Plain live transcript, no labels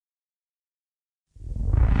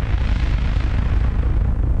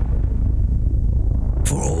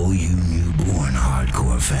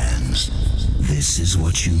hardcore fans, this is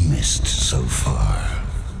what you missed so far.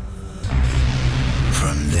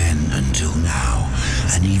 From then until now,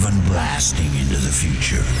 and even blasting into the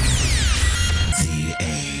future, the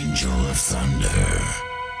Angel of Thunder.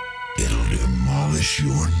 It'll demolish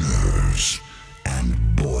your nerves and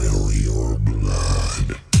boil your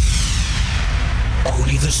blood.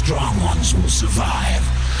 Only the strong ones will survive,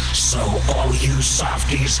 so all you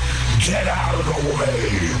softies, get out of the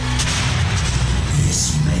way!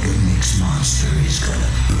 This mega mix monster is gonna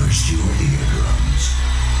burst your eardrums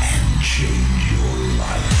and change your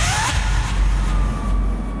life.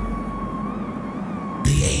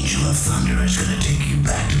 The Angel of Thunder is gonna take you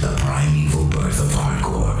back to the primeval birth of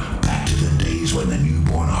hardcore, back to the days when the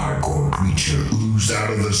newborn hardcore creature oozed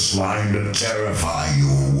out of the slime to terrify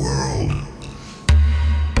your world.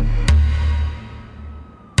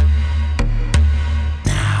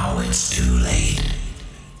 Now it's too late.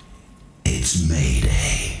 It's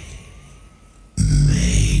Mayday.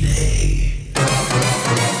 Mayday.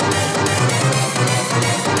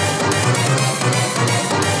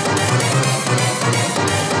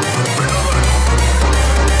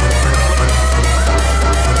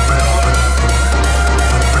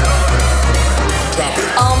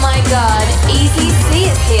 Oh my god, Easy C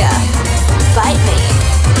is here. Bite me.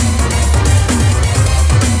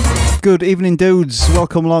 Good evening, dudes.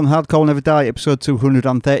 Welcome along, Hardcore Will Never Die, episode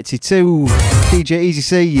 232. DJ Easy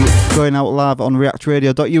C going out live on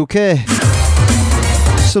reactradio.uk.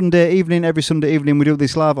 Sunday evening, every Sunday evening we do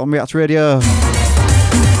this live on React Radio.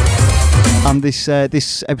 And this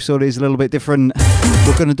episode is a little bit different.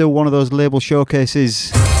 We're going to do one of those label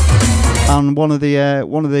showcases. And one of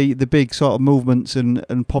the big sort of movements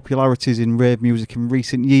and popularities in rave music in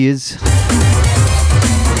recent years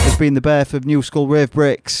has been the birth of new school rave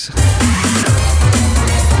breaks.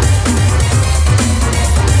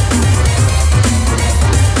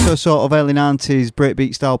 So sort of early 90s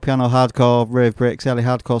breakbeat style piano hardcore, rave breaks, early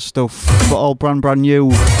hardcore stuff, but all brand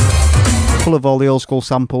new, full of all the old school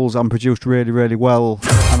samples and produced really, really well.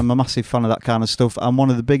 And I'm a massive fan of that kind of stuff. And one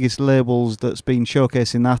of the biggest labels that's been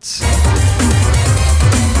showcasing that,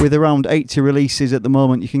 with around 80 releases at the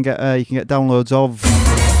moment, you can get downloads of,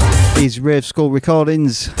 is Rave Skull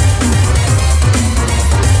Recordings,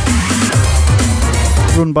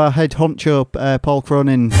 run by head honcho Paul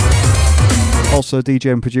Cronin, also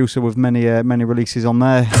DJ and producer with many releases on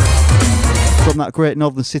there, from that great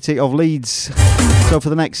northern city of Leeds. So for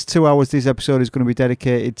the next 2 hours, this episode is going to be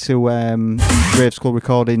dedicated to Rave Skull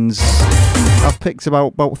Recordings. I've picked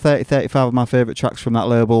about 30-35 of my favourite tracks from that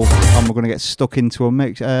label, and we're going to get stuck into them.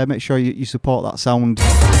 Make sure you support that sound,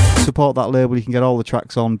 support that label. You can get all the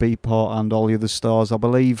tracks on Beatport and all the other stores, I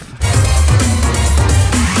believe.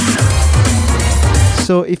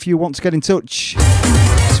 So if you want to get in touch,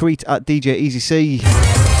 tweet at DJ Easy C.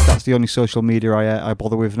 That's the only social media I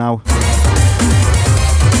bother with now.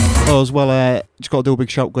 Oh, as well, just got to do a big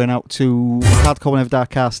shout going out to Hardcore Will Never Die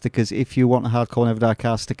car stickers. If you want a Hardcore Will Never Die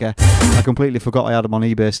car sticker, I completely forgot I had them on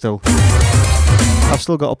eBay still. I've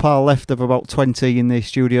still got a pile left of about 20 in the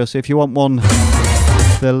studio, so if you want one,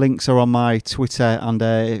 the links are on my Twitter, and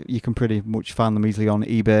you can pretty much find them easily on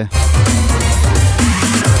eBay.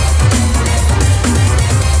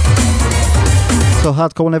 So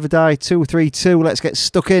Hardcore Will Never Die 232, let's get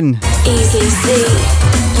stuck in. Easy C,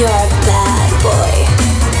 you're a bad boy.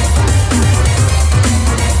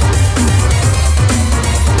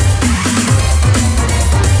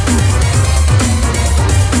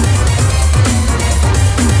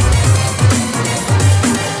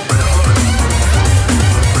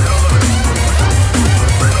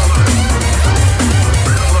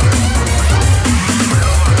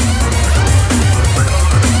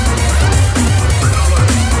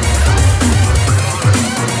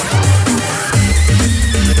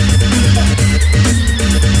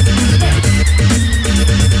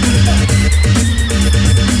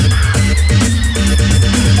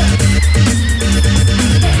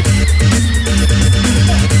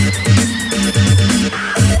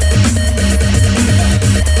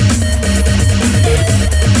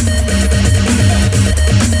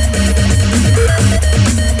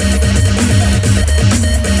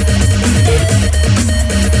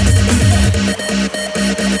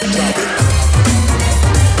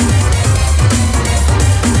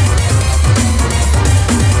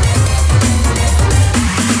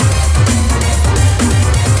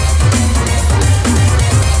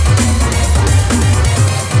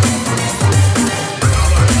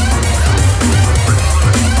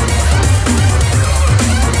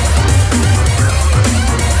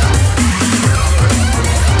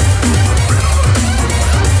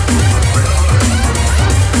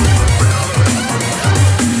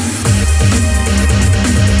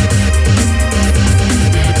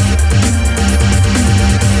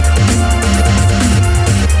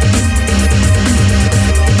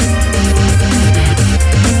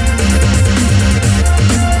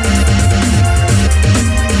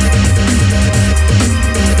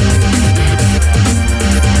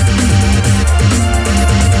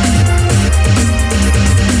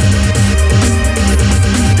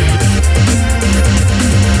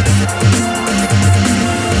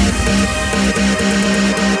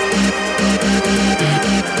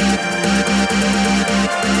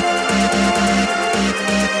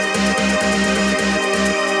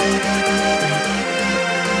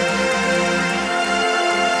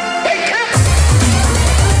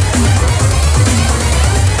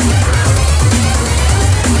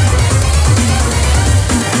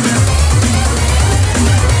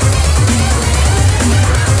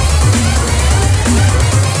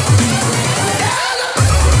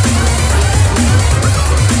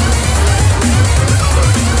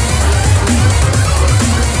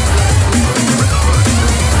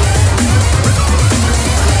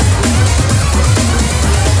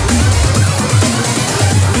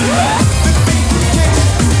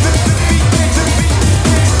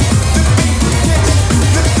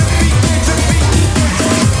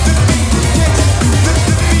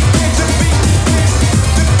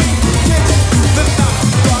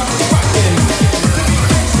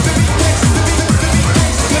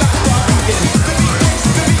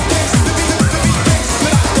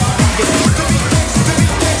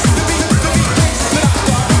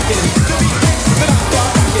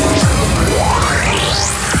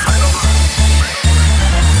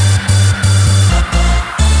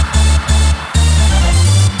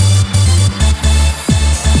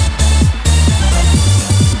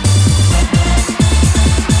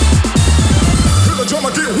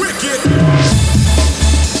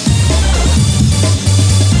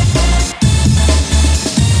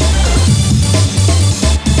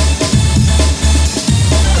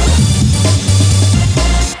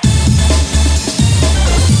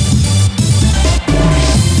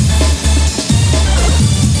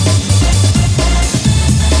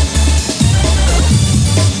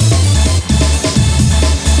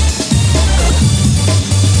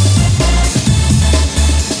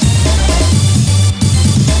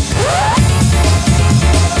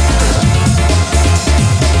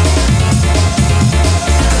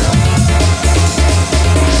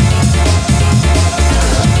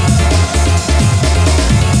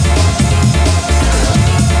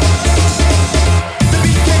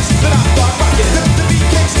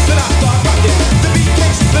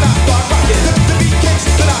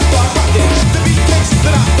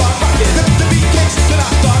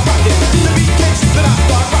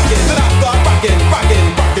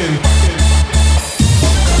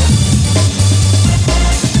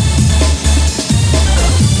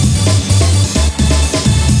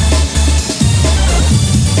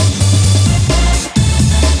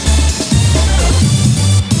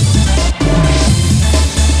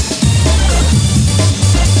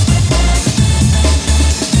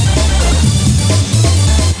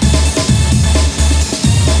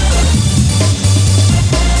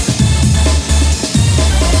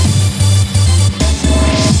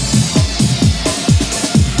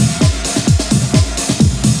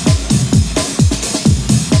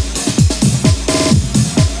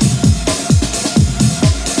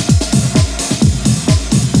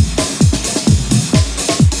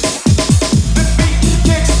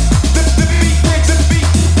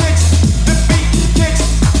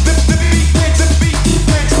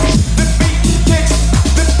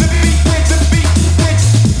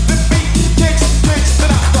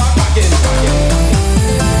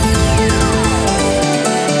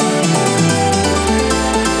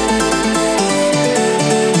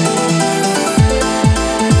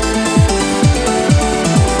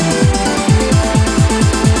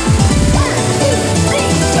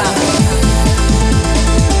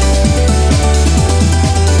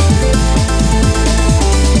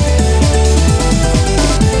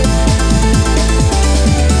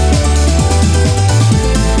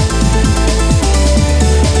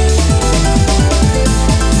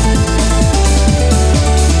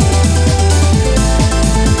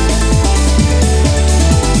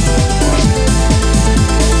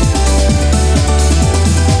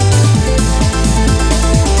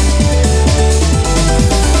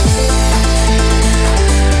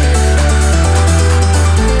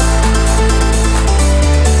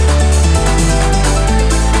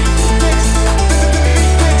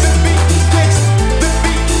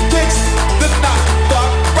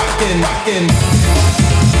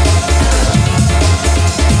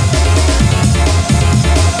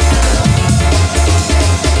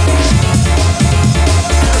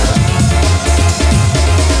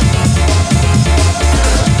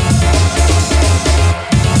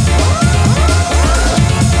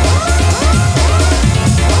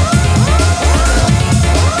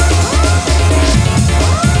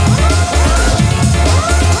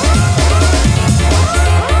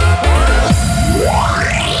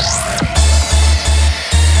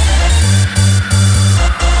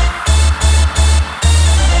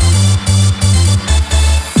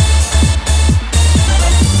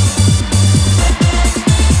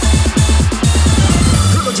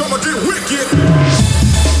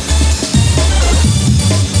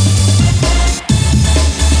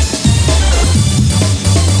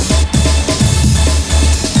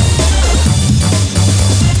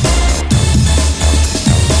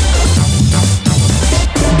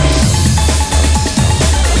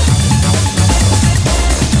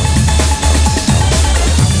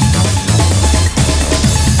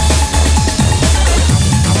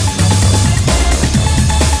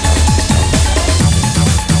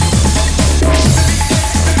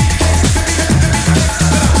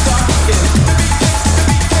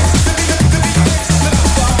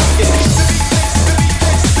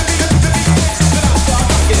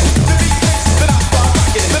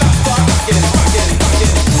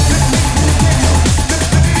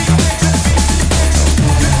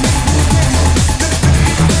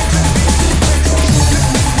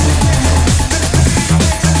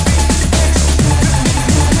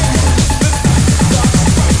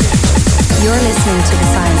 to the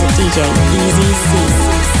sounds of DJ Easy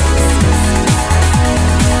C.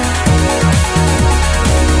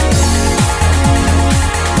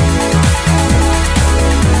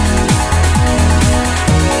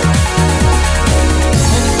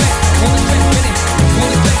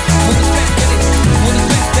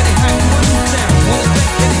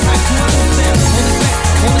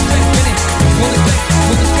 Wanna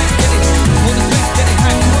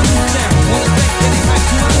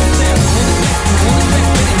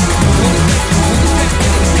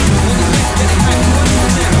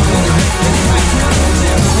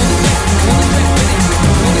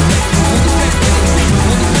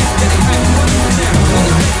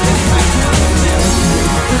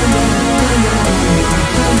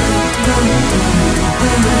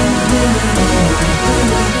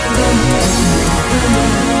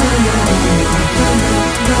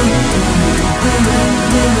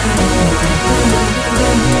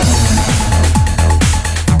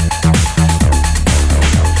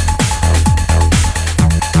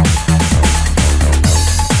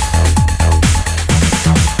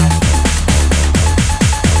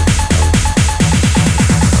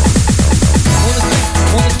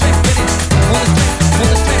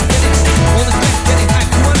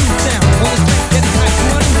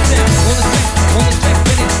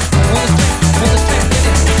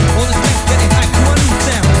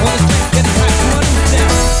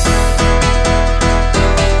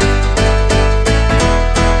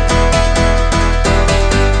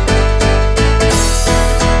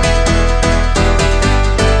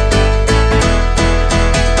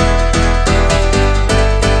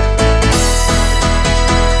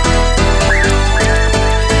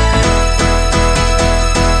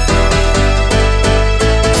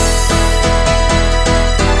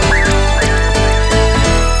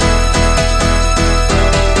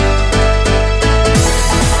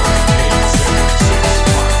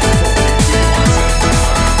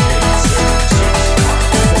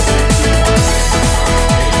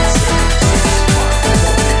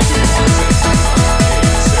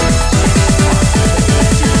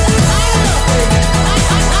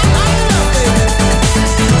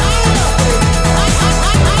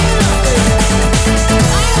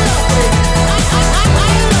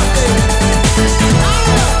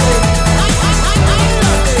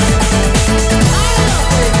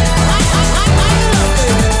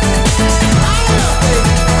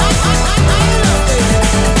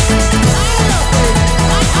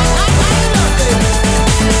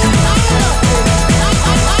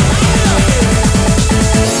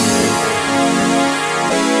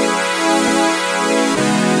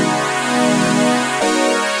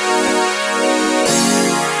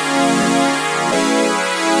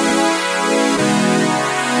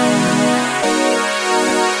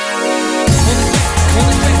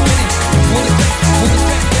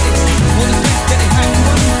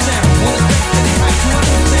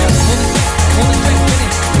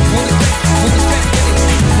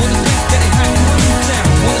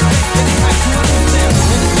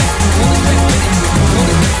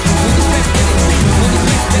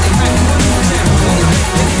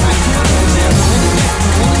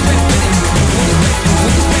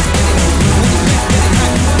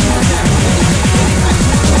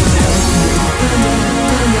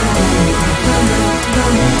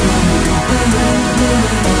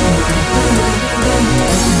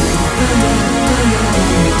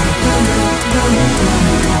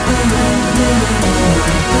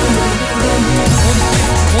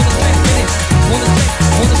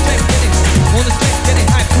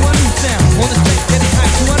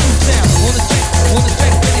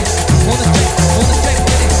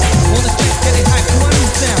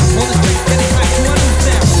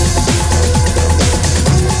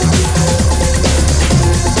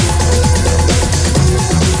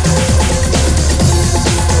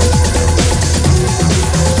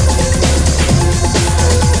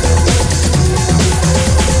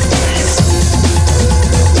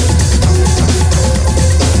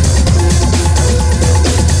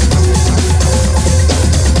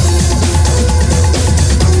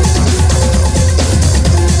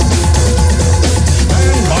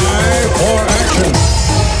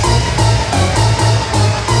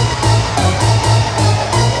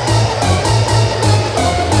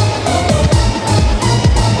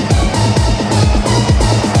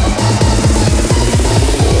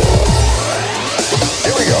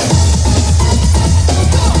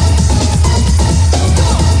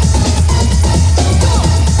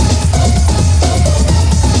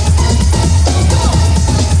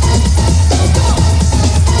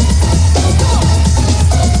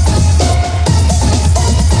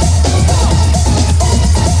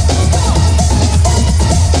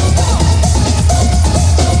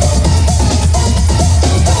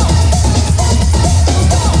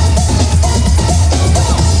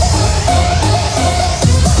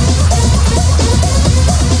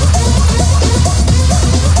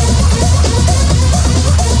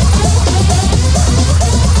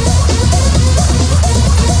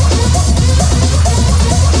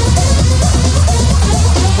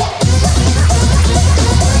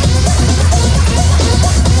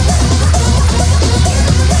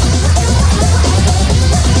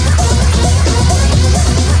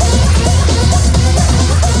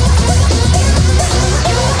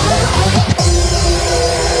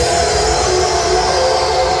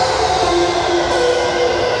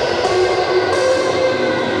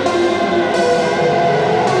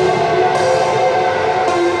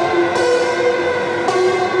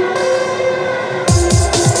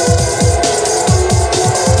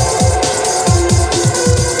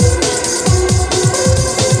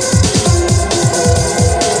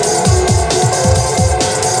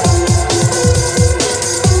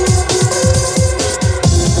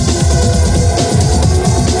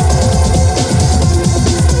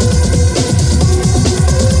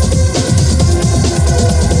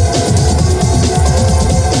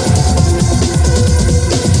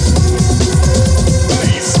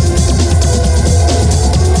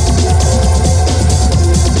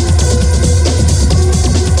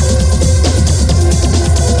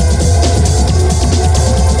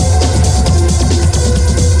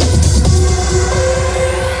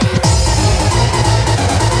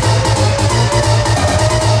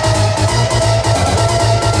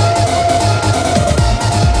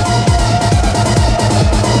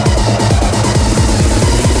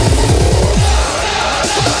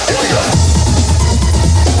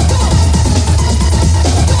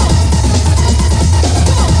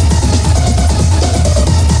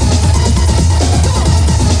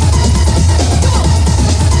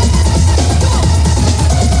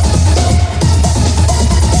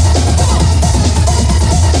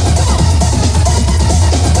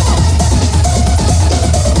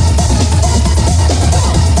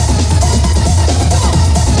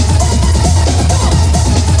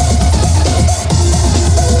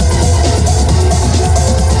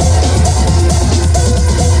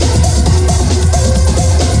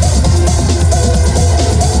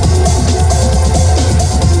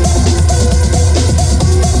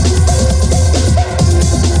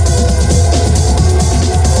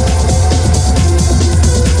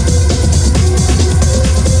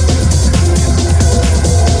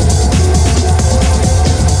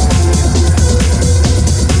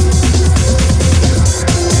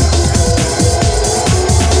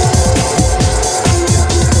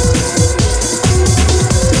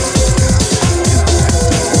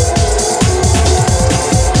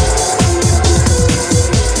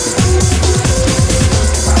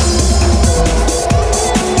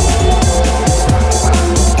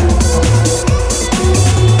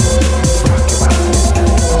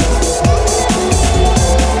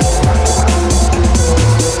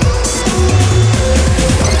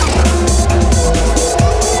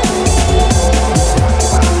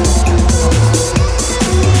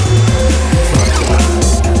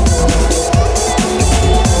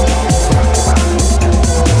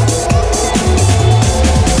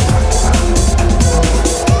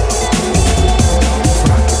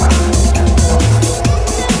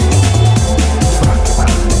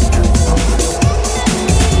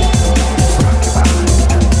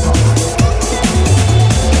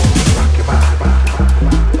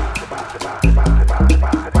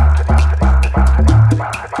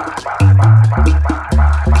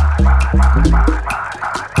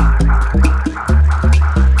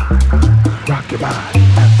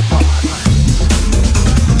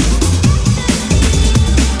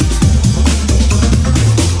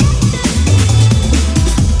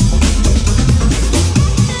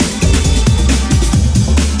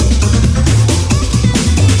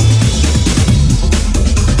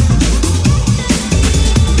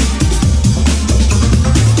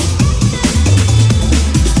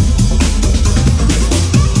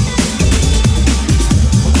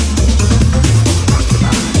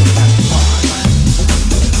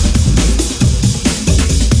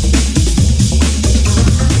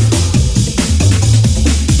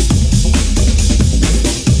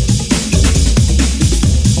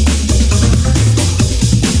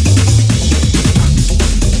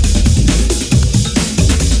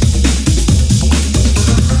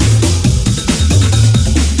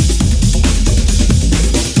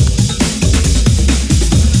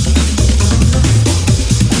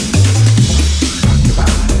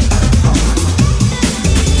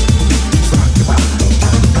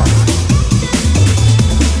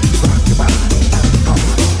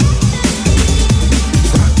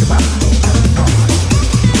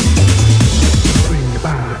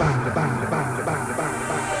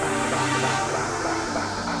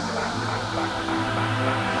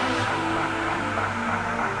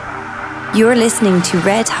You're listening to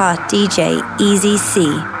Red Hot DJ Easy C.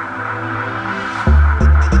 Music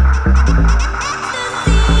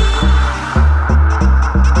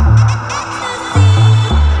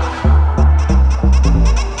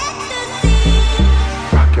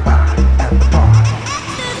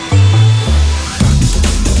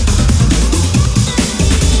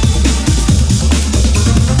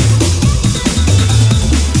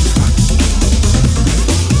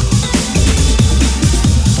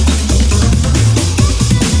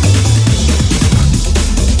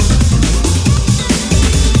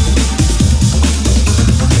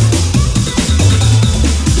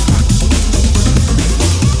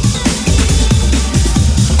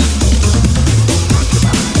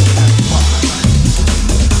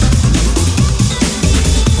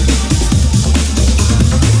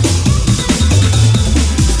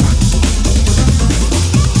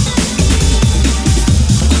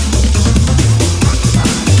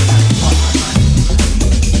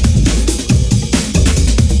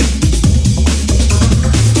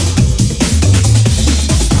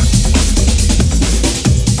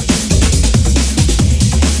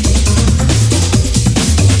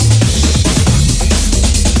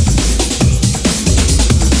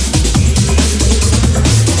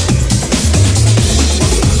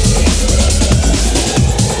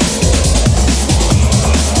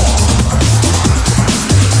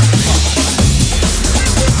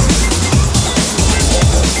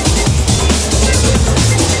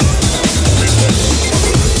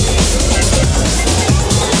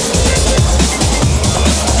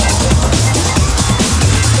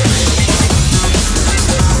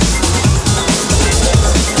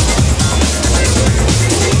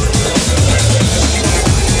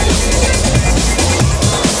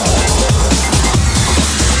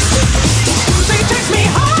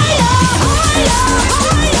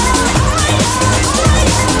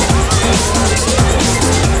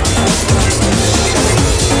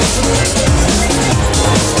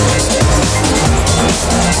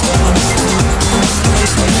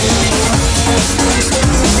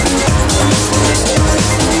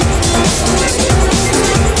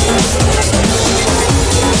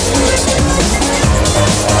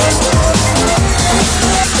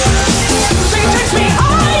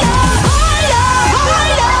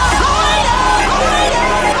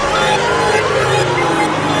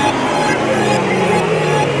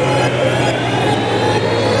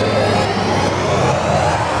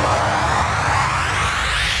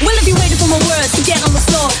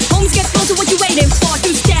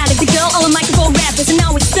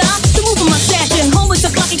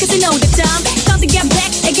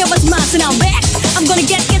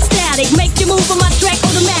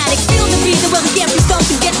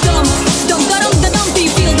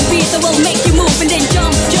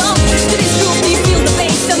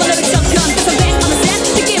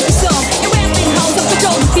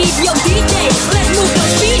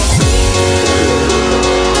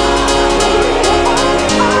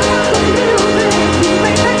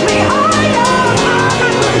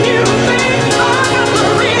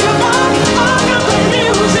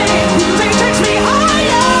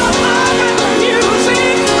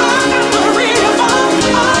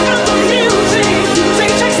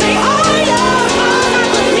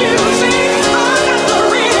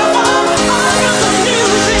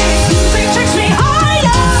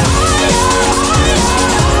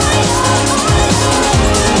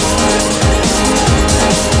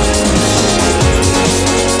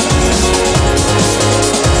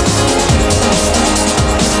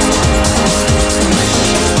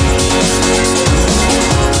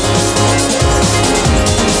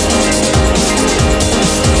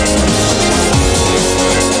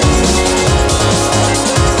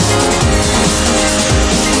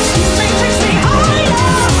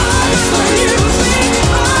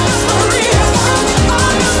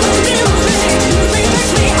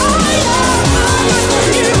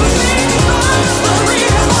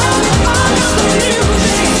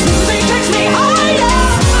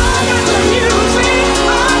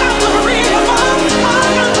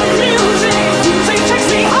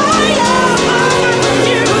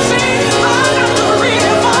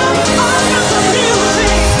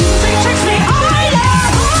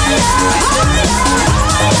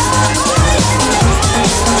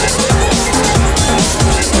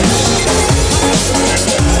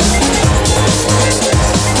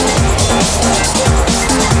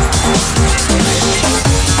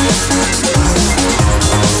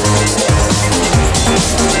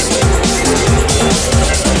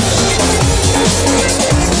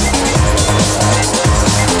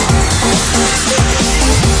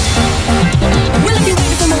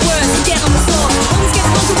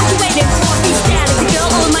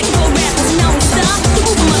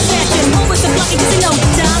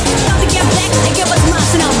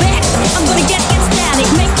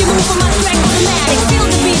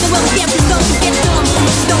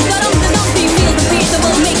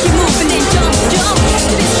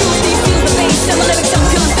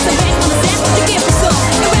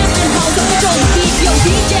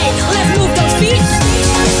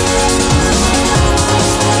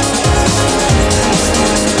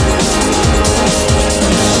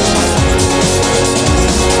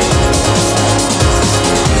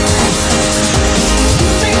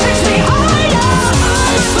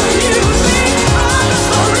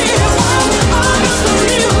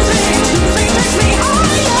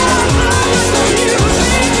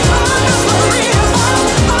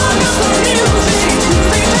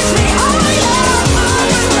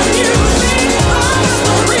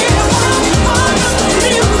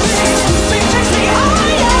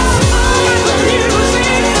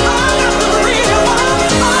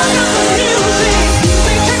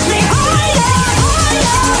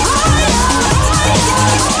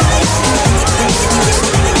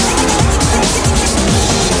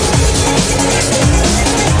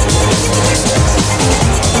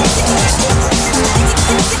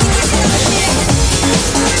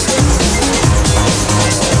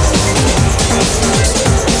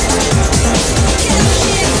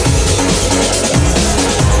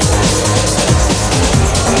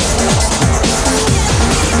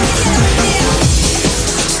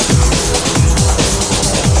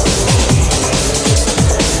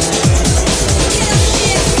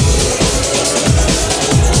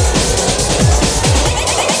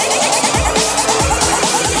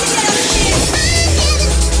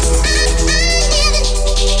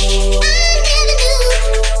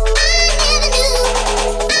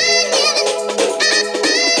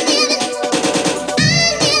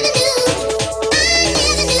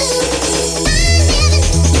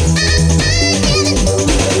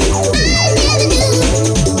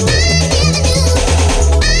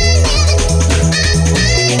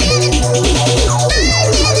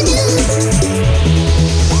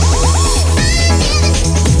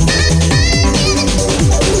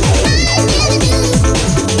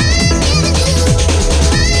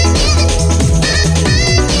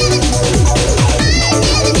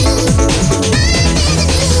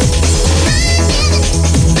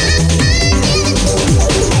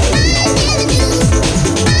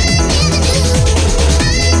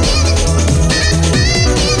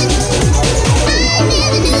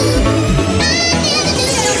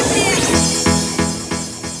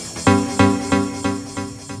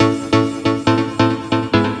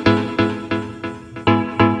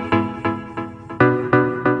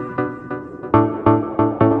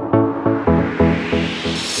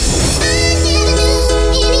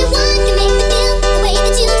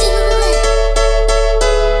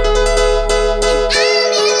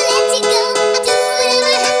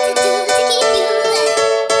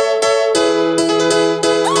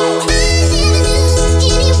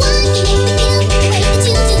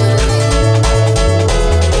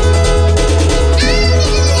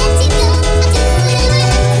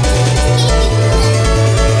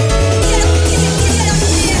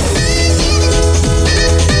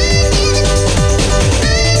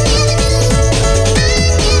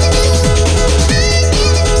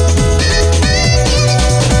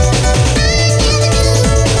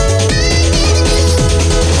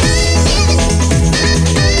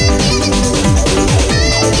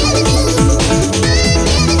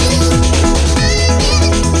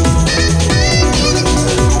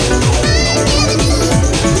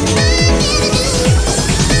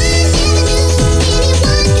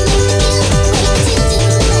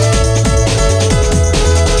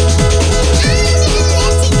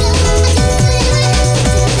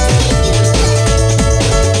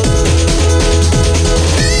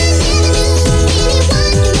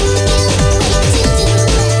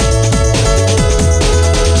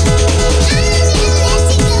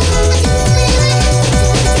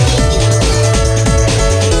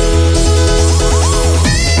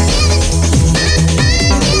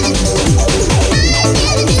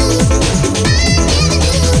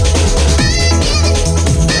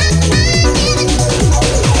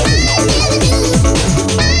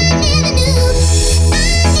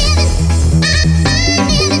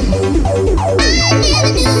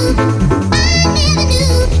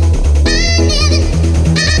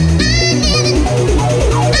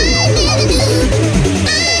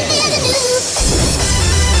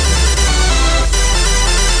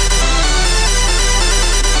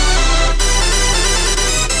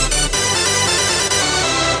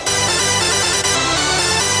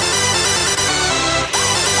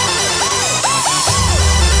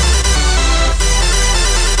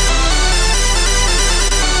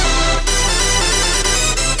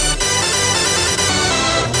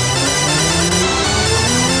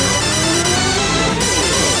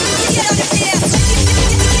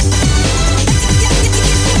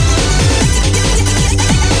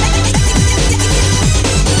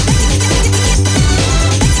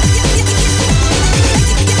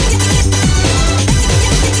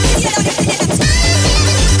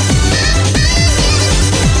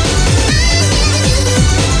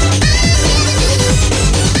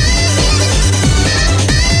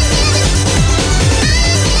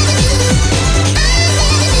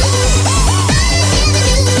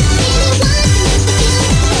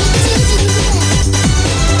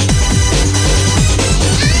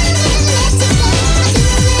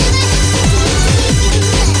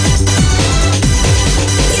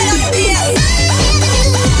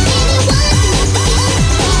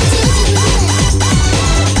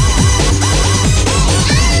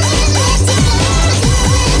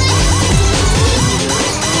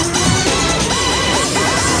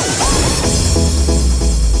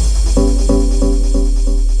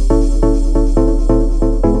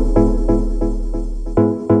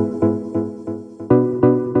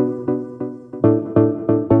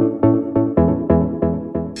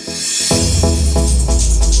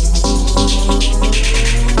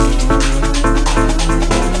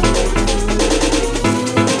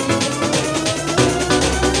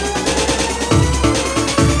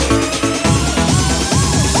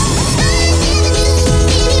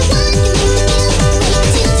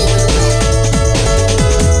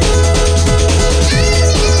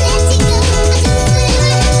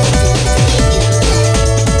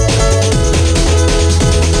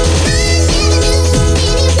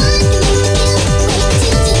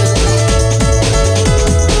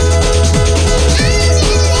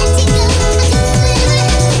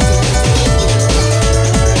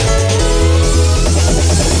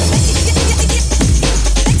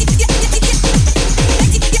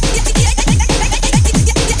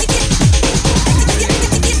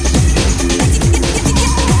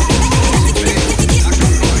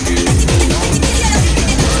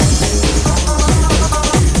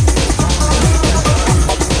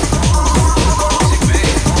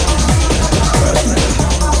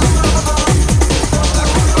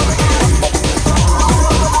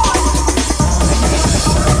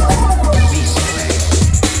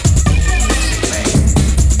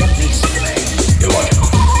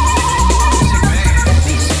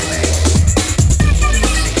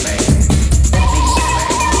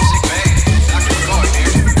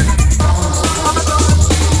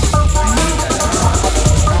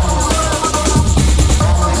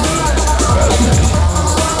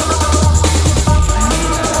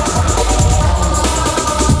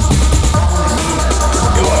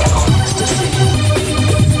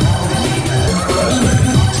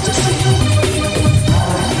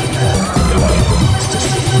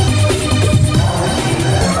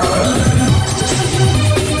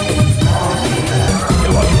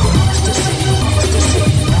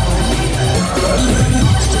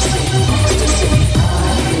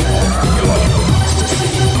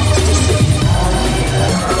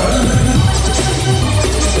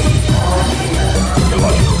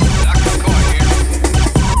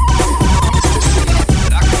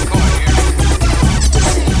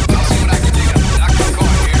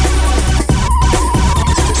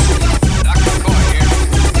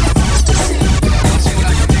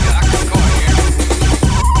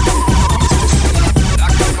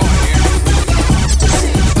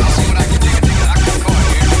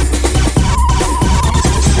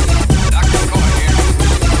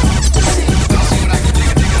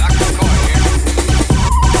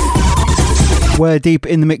We're deep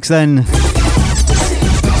in the mix then.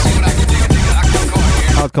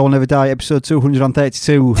 Hardcore Never Die, episode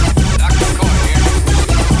 232.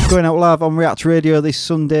 Going out live on React Radio this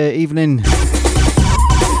Sunday evening.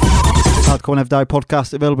 Hardcore Never Die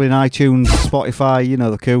podcast available in iTunes, Spotify, you know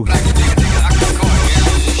the coup.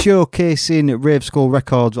 Showcasing Rave Skull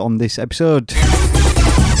Records on this episode.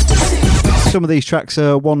 Some of these tracks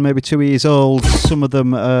are 1, maybe 2 years old. Some of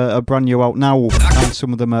them are brand new out now, and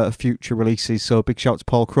some of them are future releases. So big shout to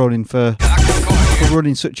Paul Cronin for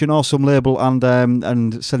running such an awesome label and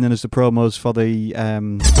sending us the promos for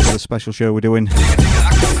the special show we're doing.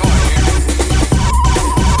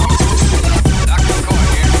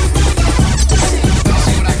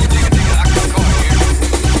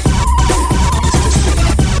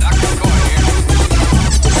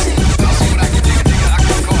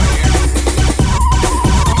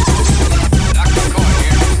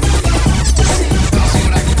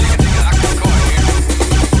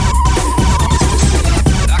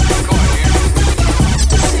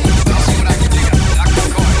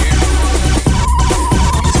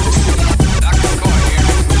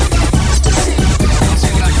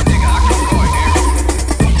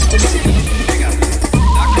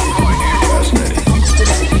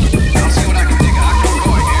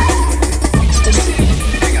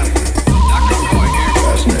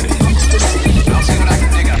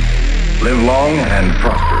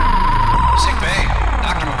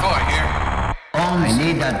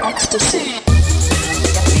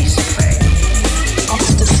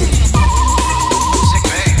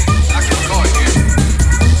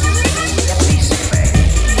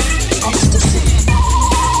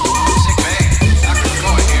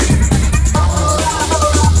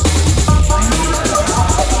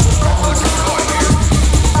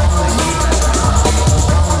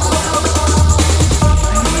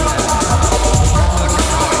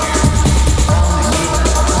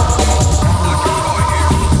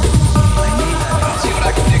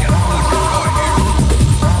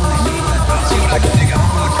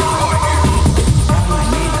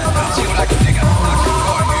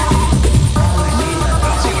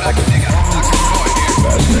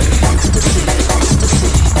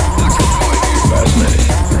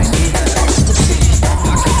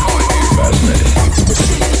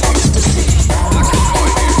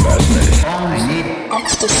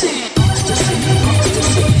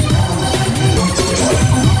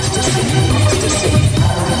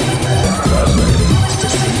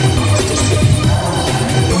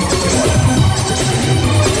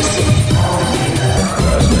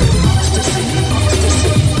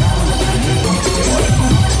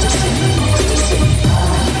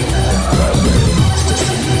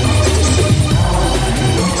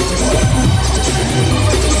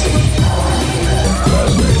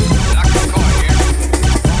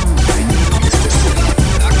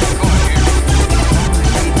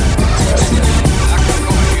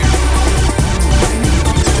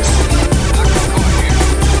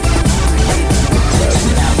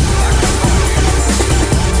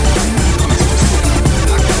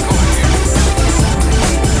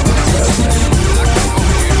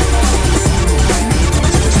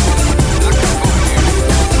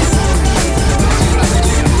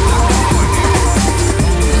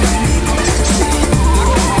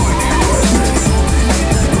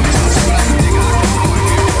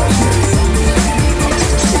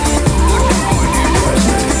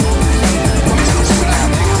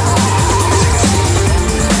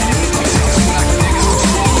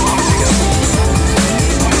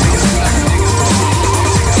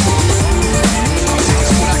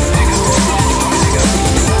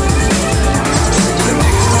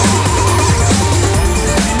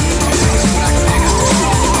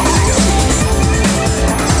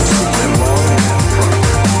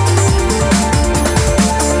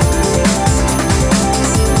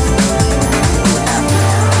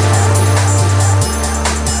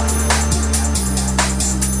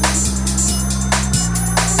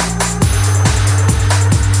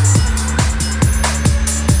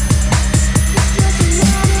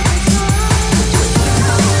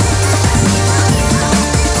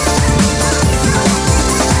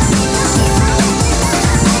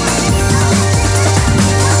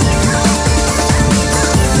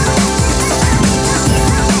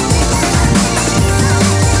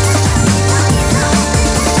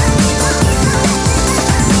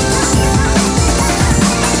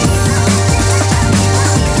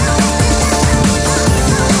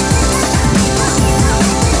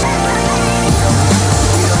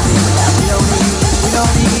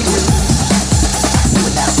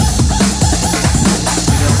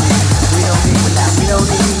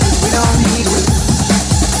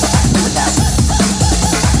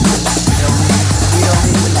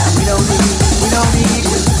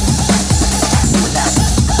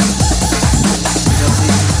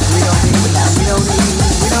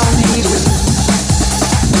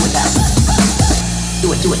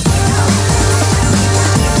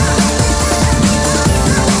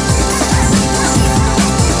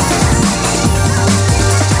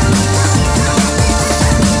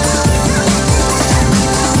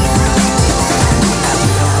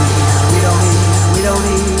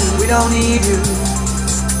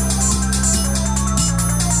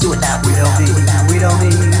 Do it now. We don't need to. We don't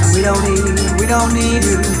need to. We don't need to. We don't need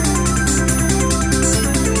to.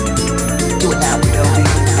 Do it now. We don't need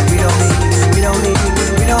to. We don't need to. We don't need to.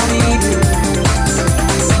 We don't need to.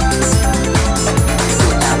 Do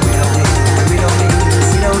it now. We don't need to. We don't need to.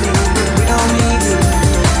 We don't need to. We don't need to.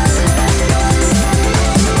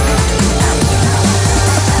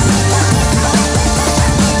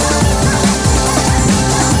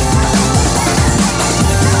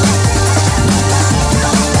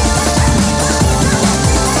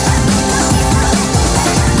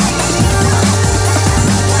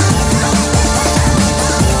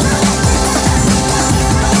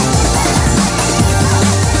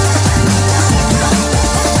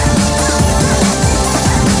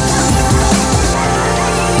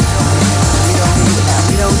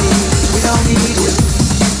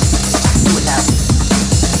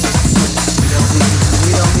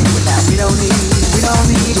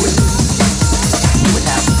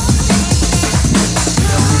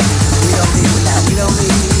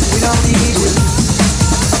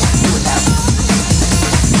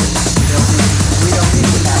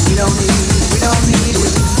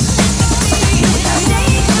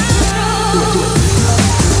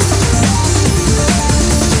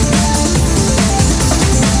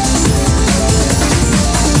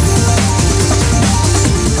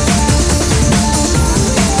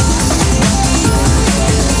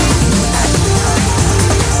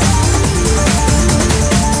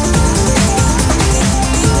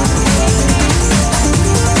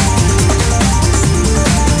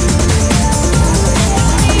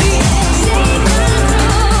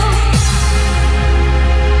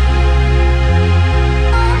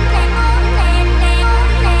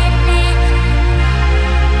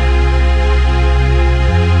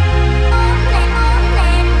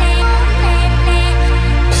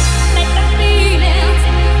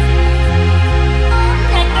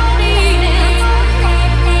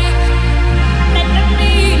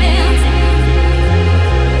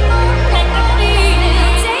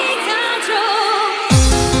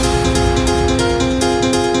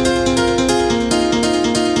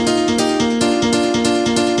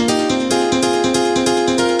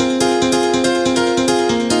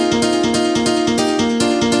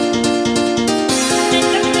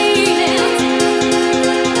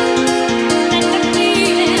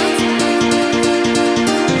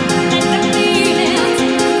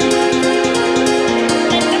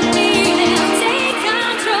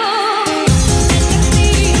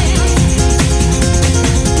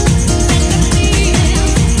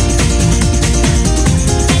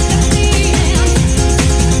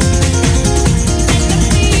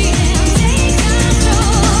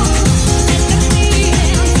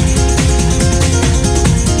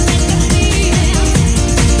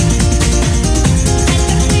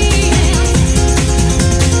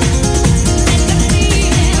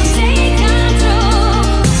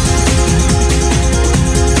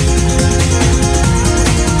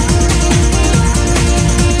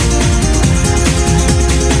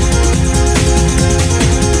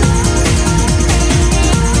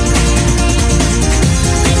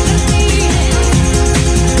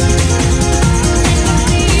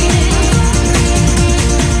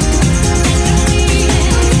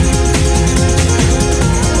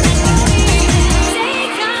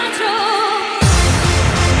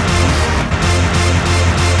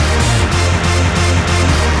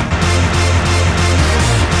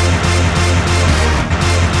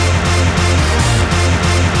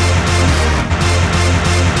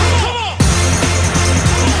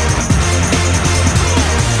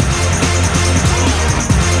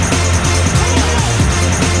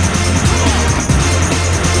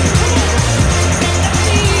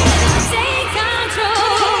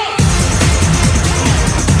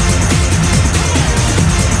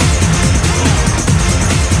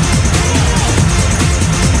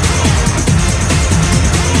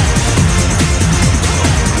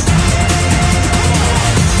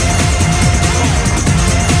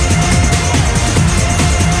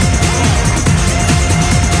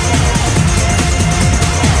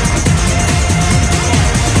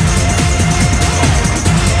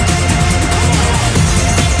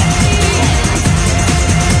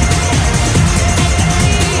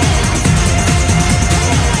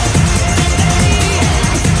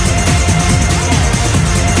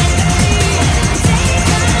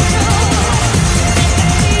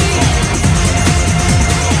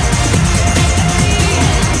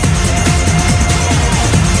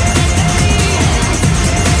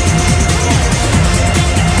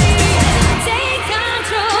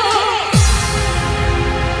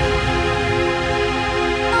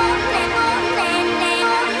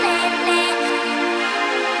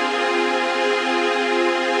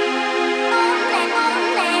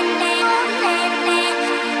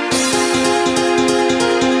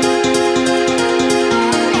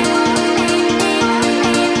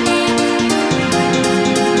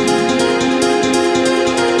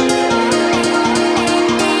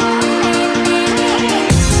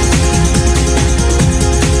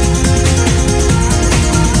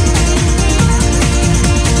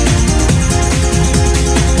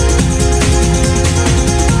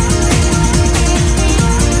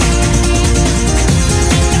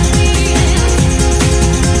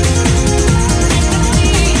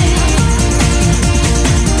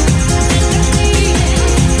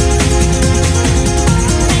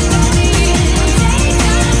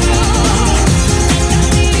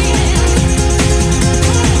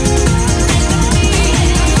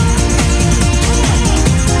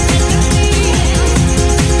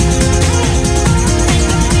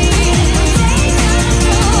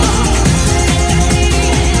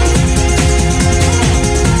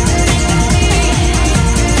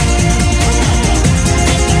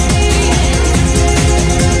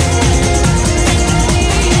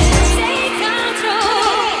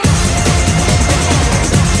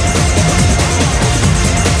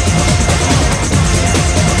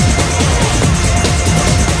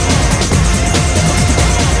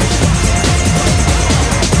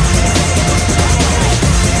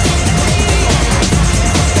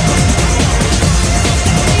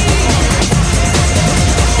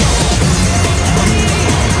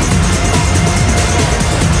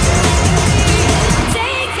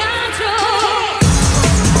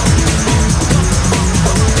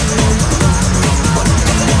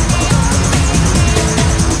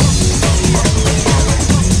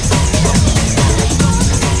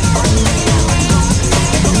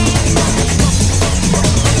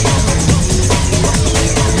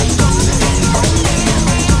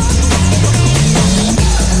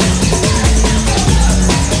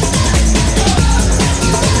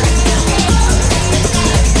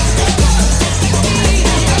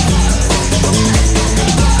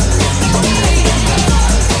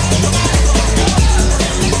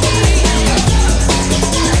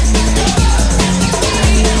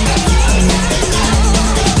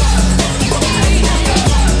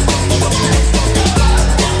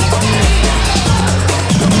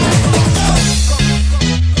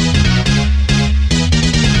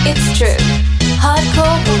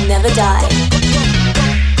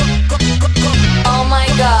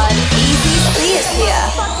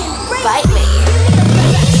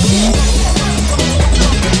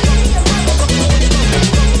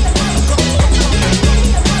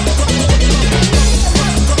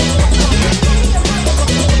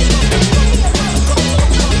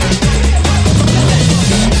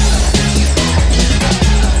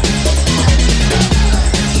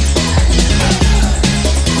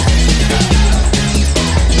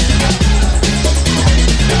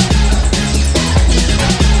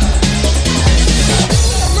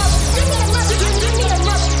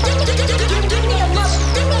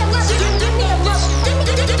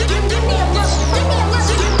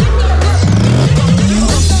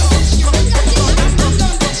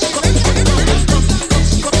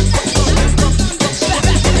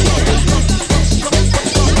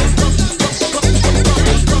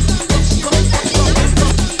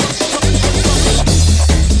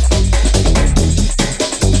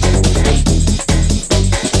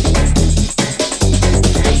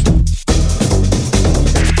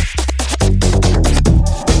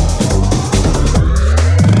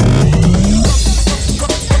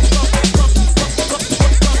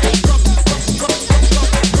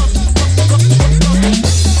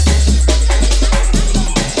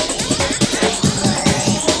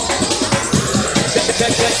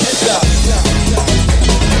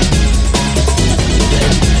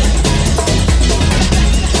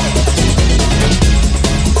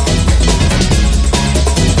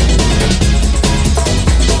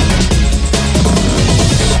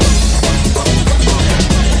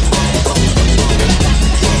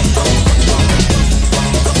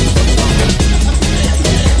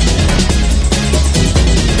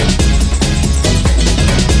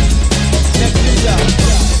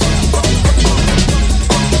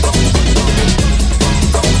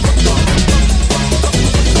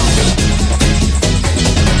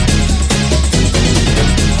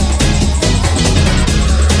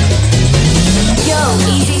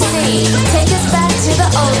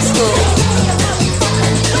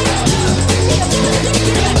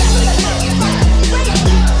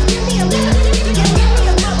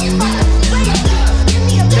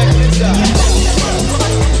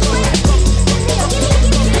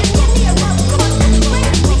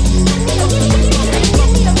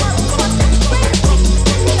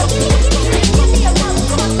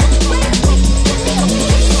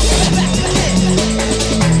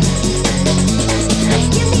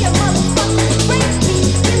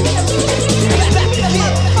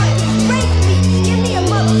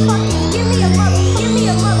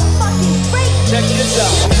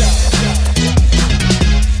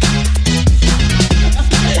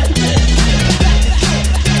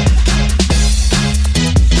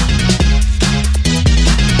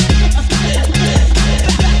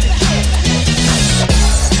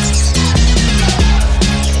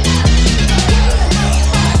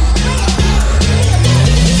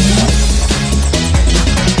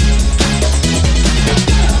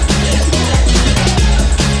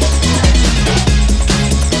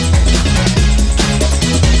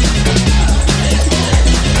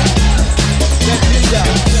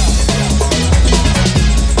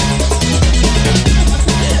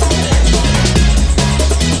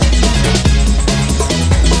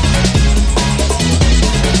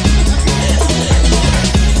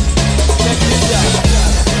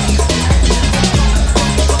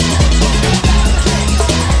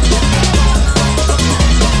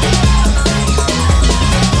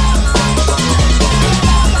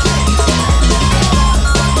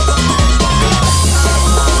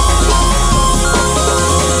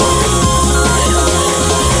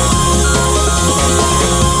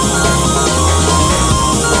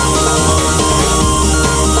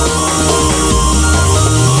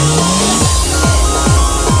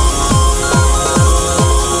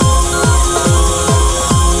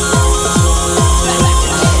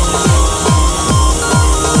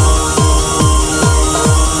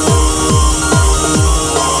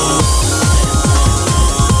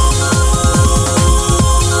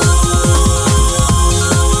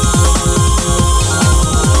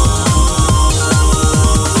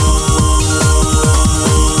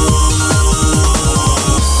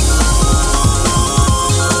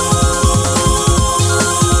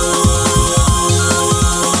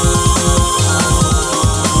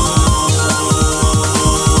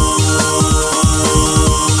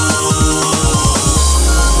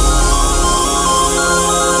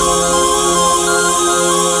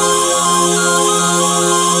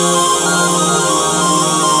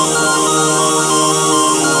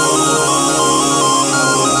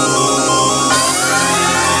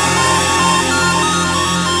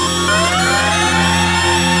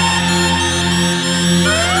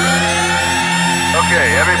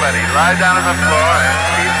 Lie down on the floor and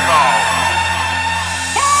keep calm.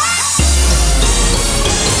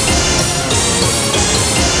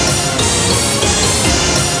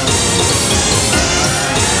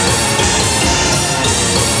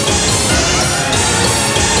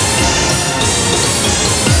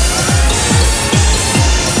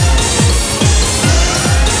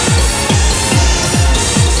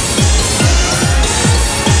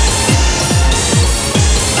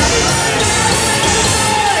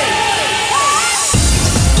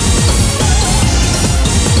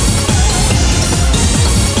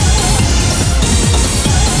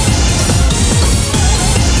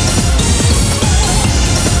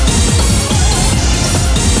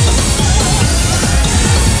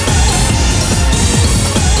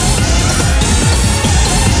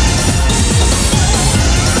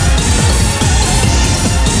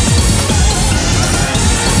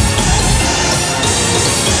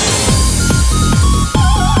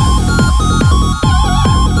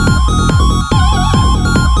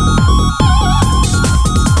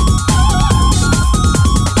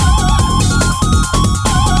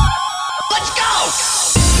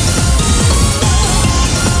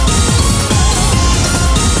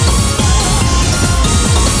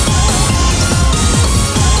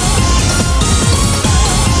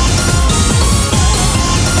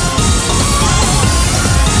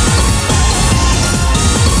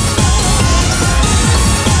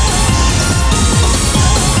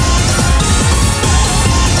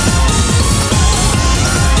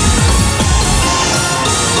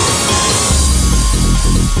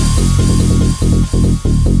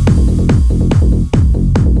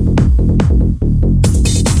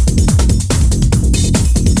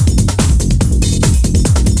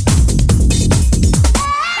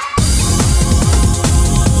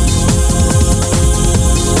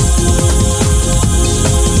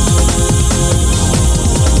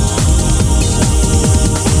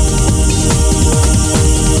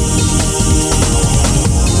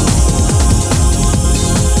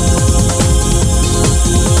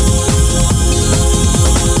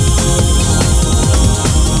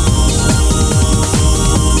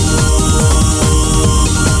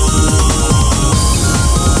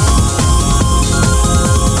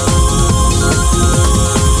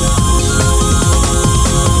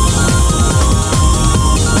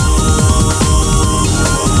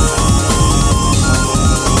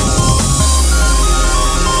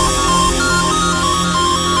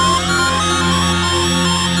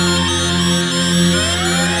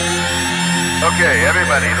 Okay,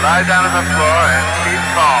 everybody, lie down on the floor and keep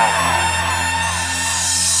calm.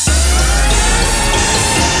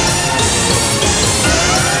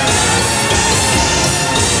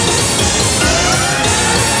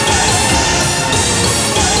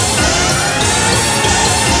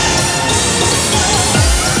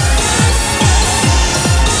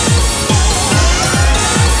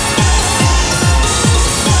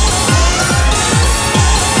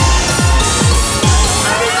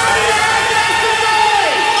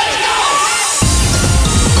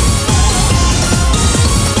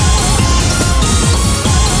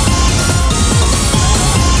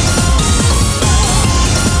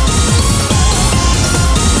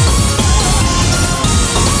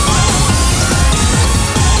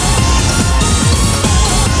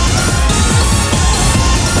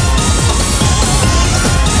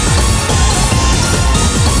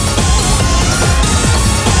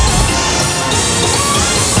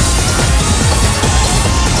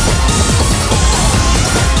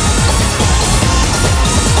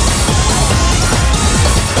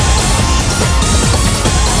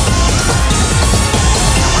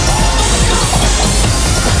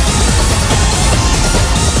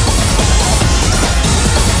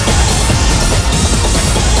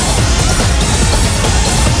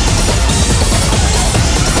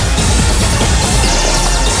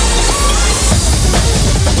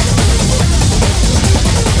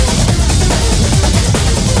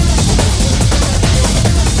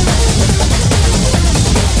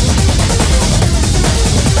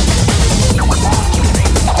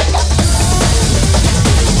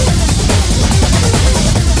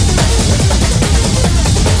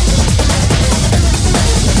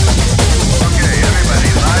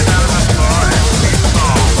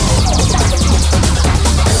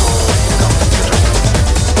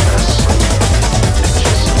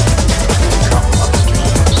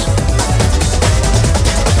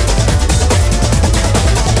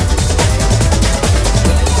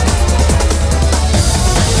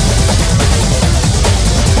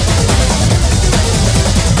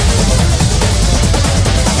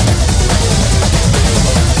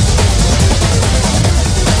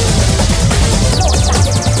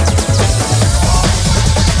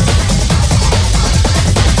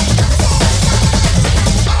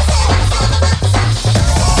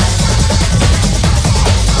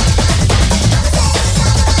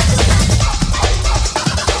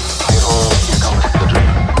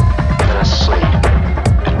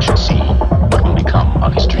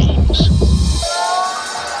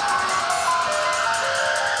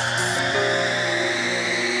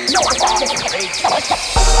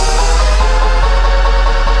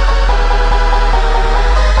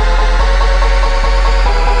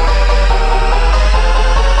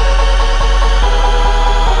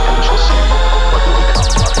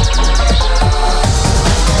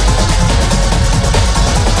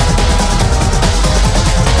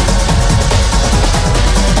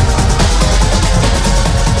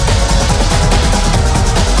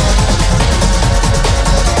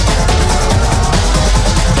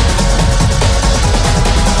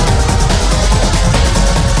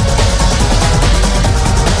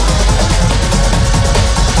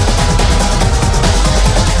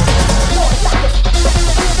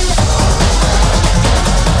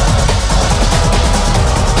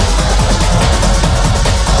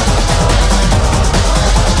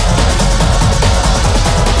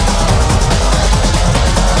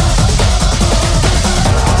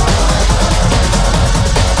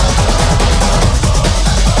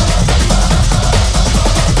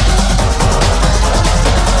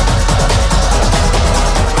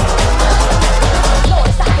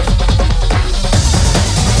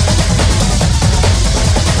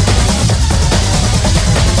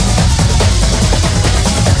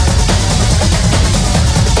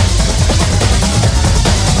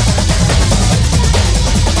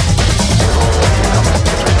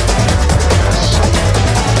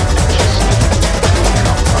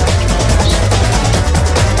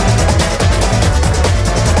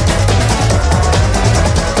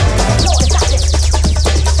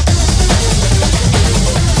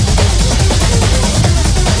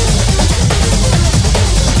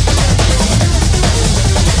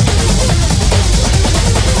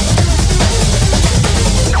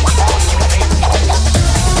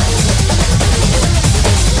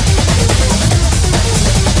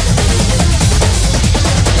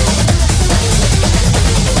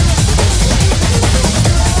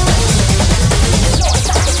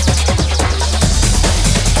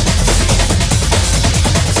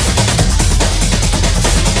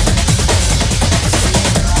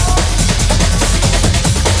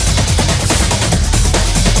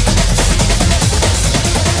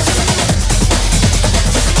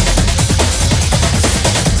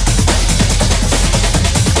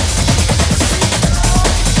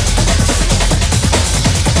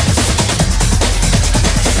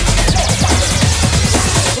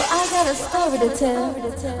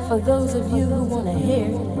 for those of you who wanna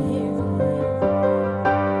hear.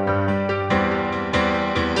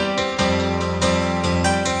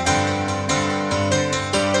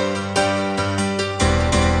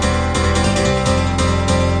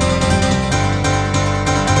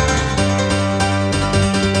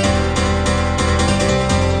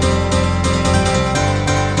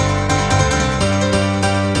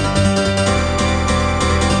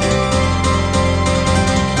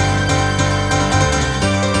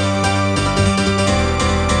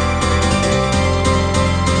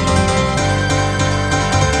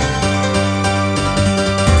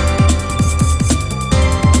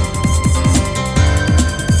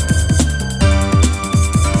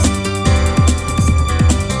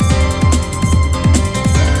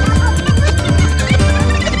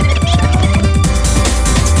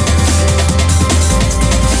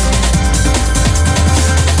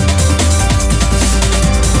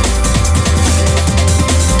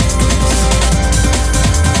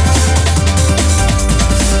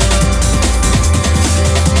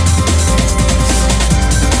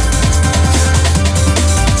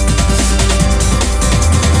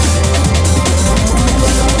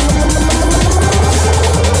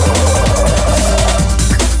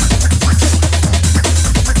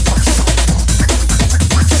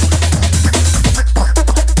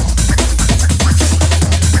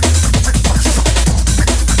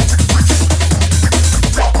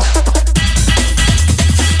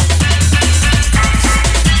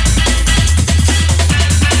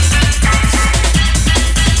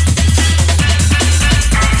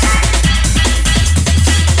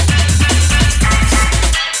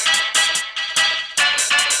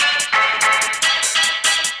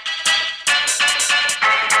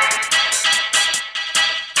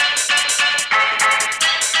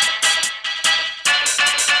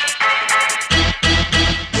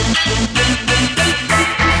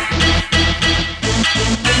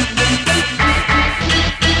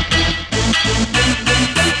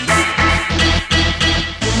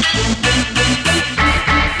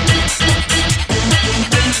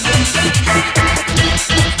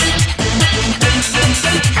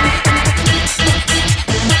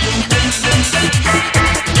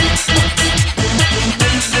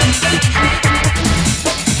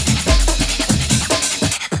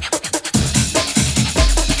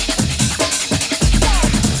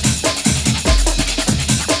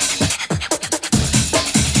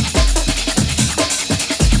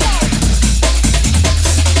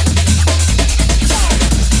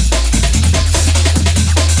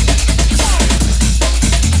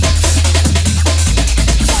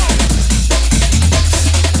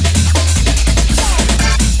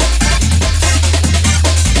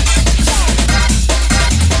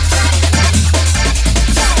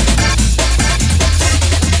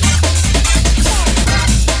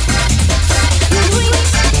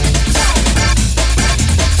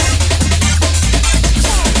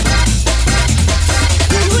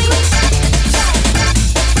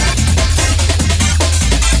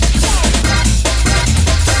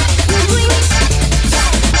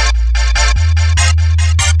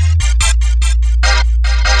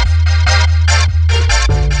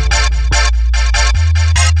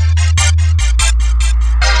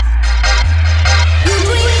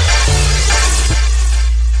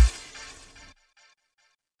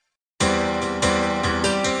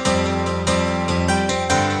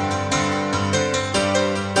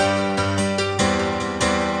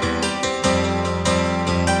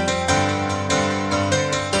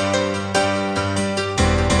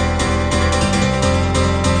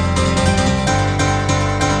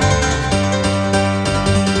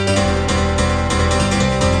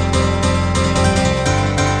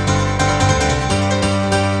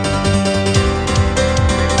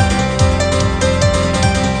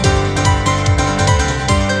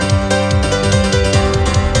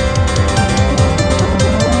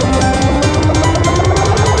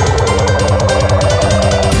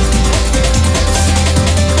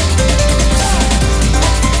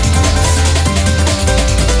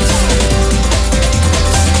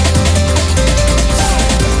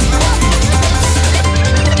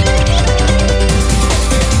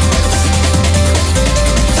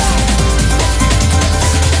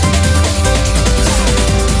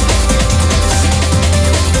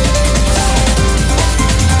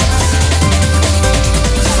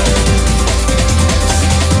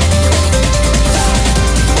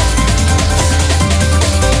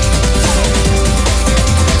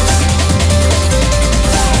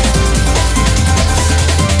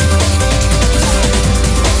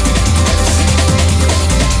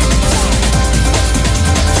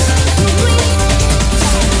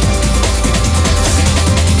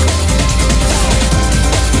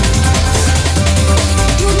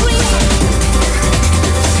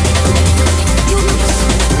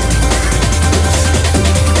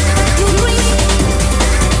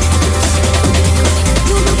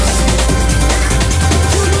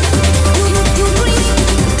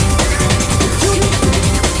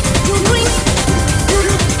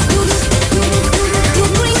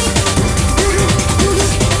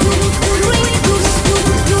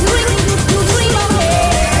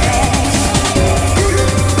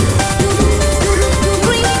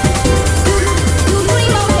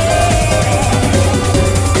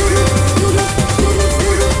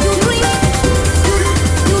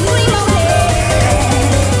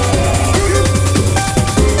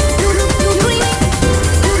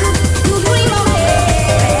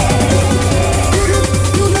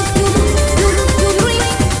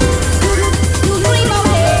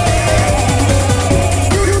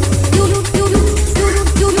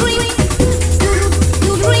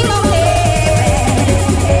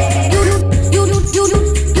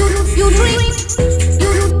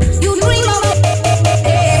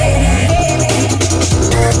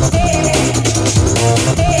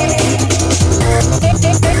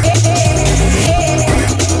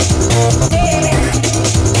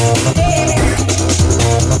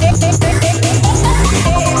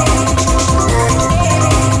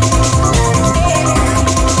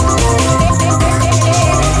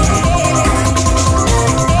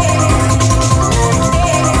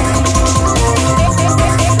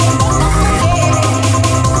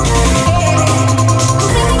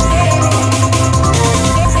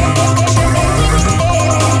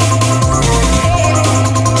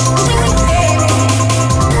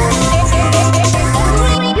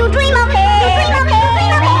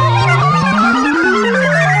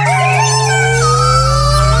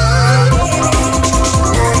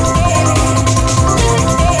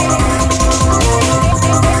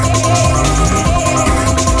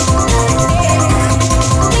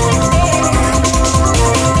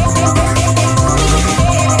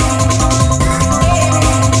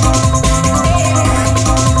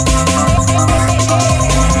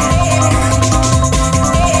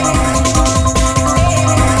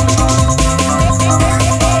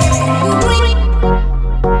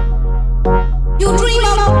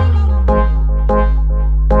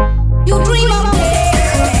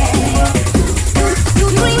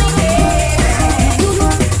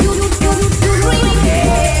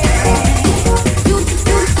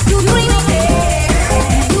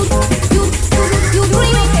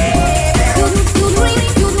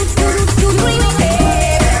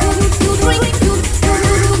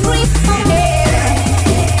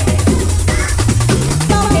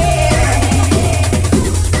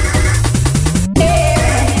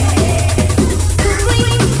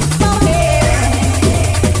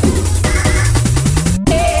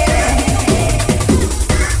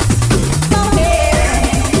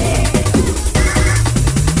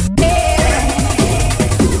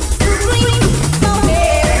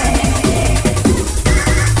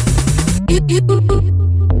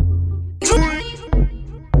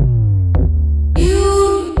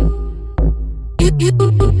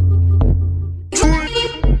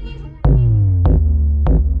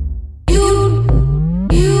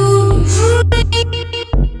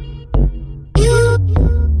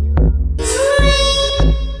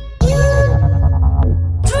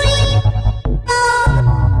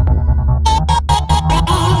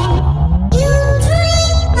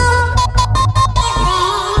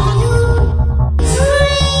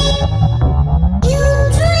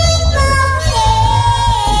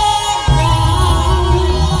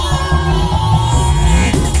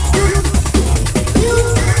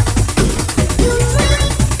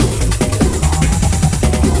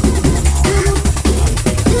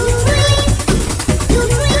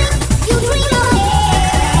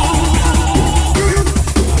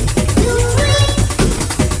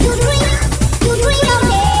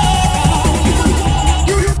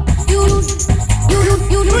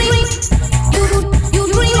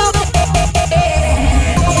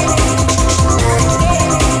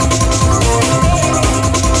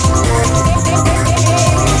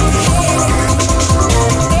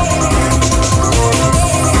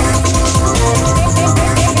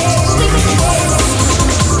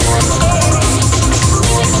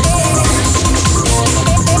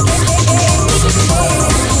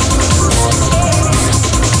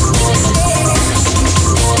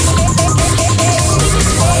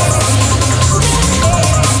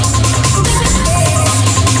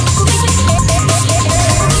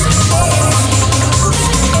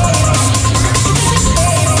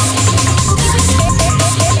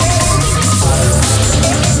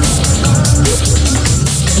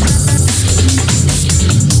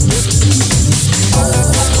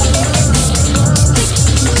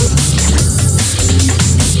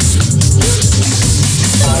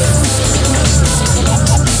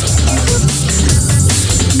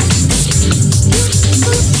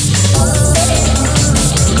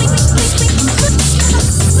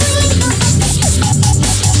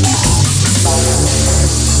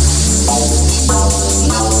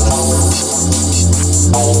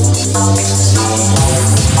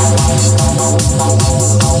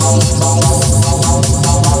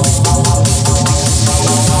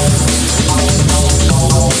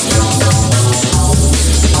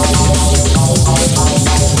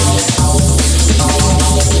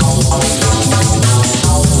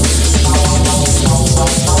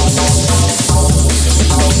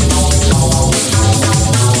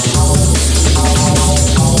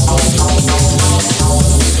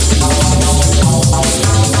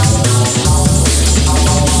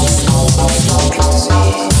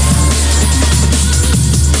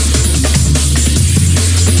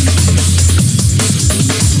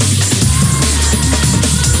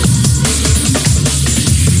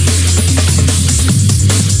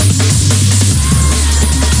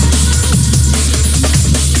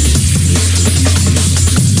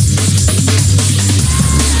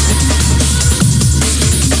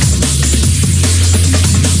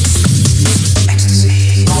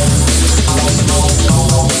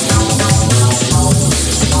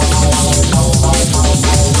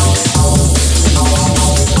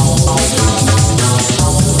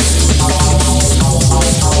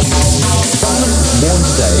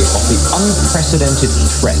 unprecedented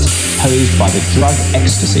threat posed by the drug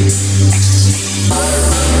ecstasy.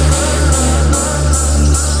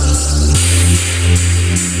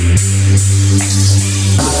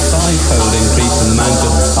 And a five-fold increase in the amount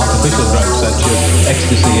of artificial drugs such as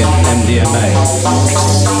ecstasy and MDMA.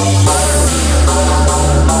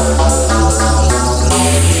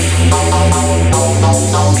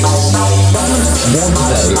 Warned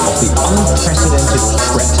today of the unprecedented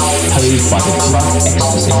threat posed by the drug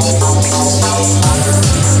ecstasy.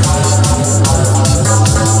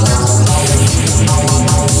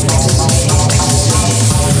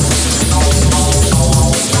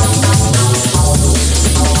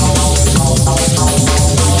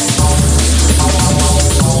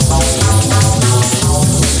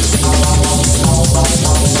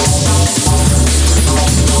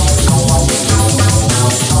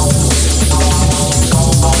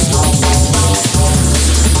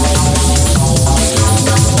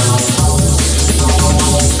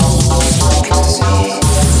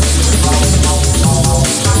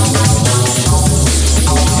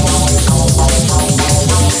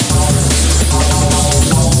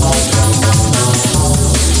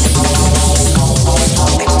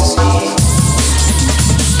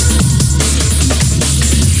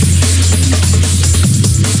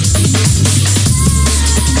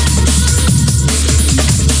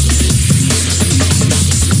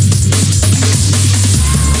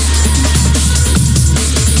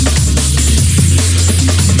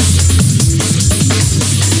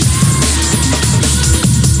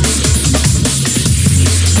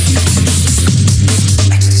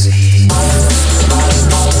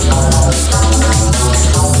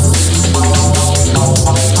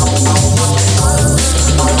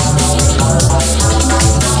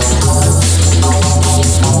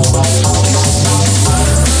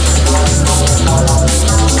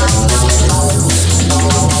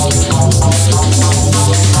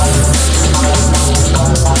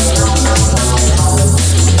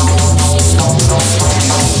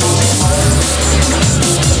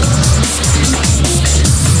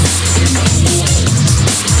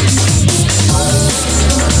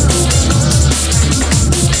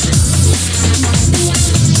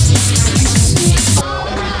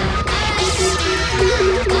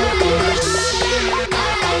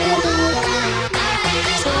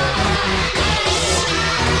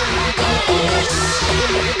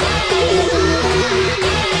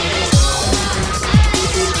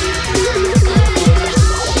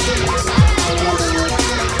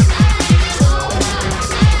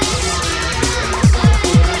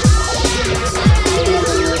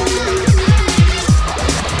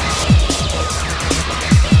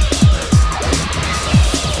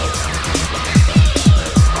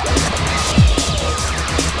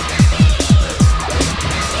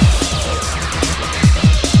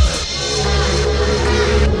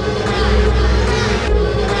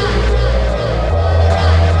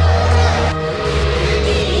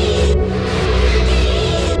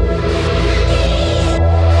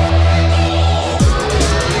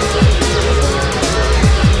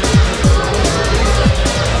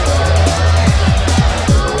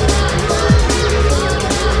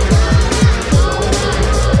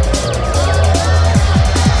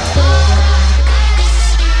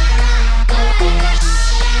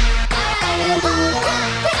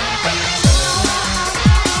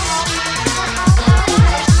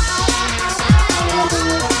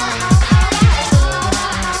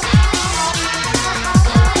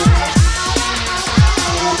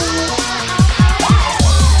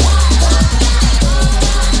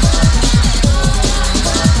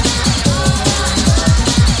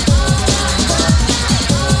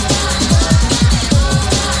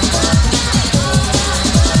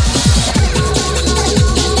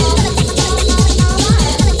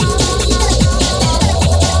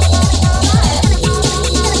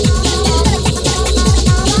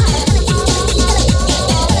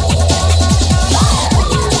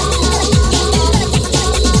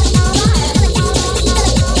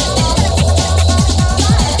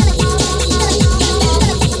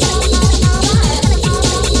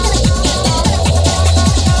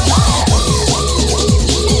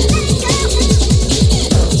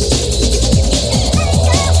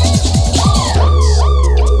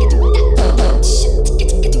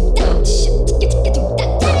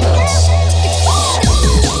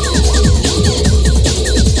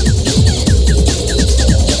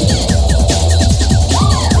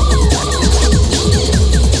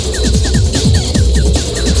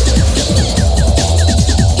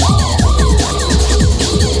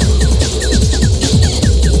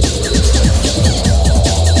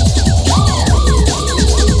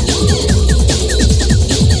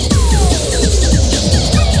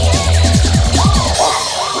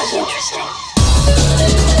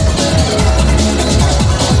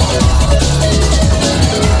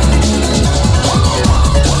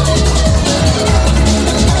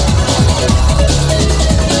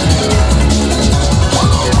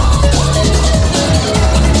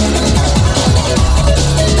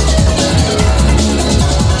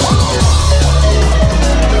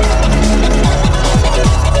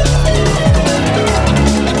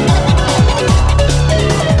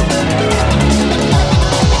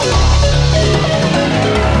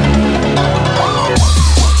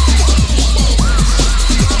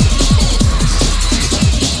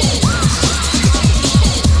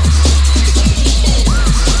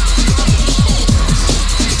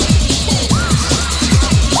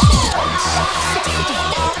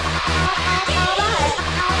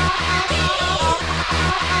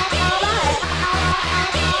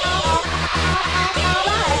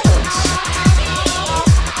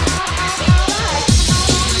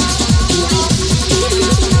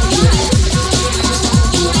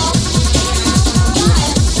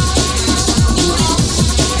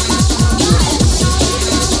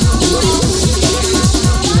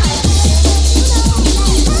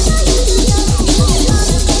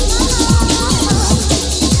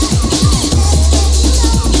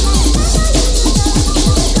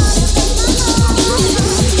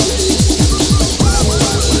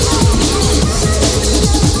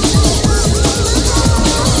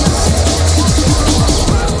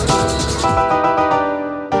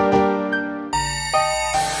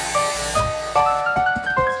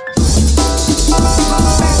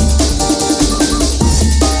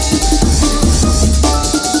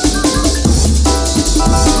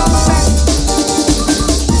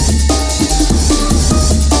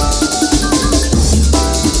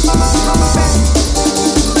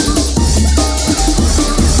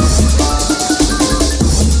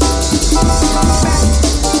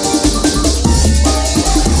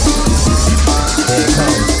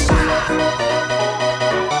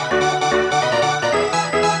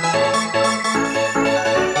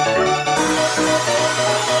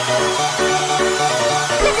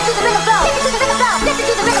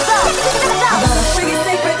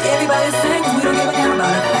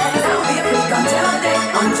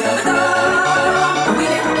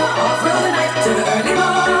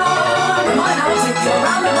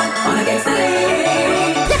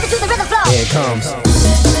 comes.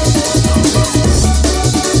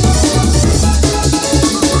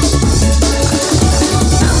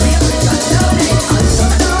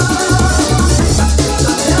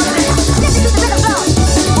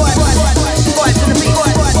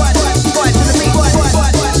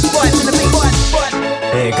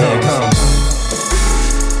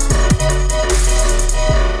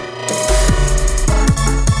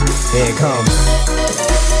 Here it comes.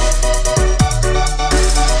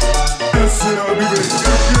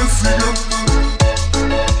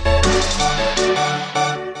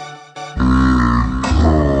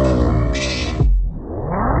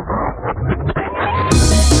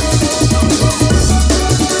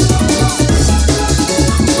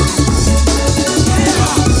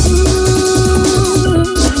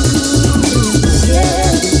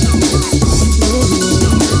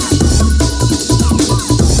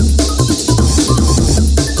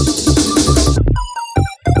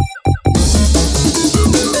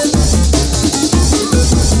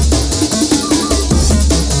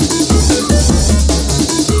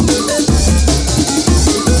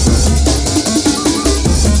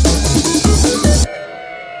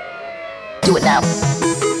 Do it now.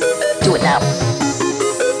 Do it now.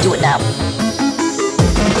 Do it now.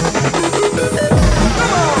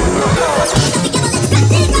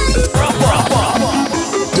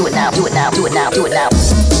 Do it now. Do it now. Do it now. Do it now.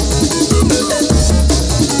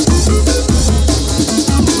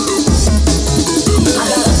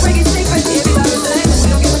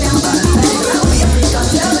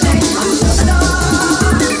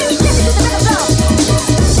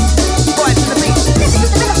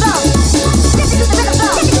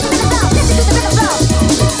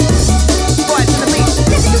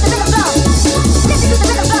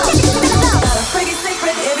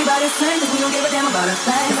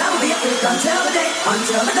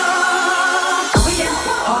 Until the dawn, we in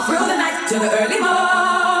all through the night till the early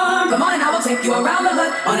morn. Come on and I will take you around the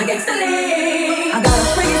hood on a gangsta league. I got a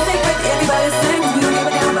freaky secret, everybody sings. We don't give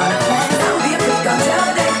a damn about a thing. I will be a freak until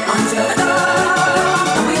the day, until the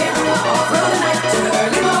dawn. We in all through the night till the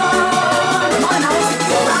early morn. Come on and I will take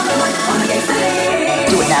you around the hood on a gangsta league.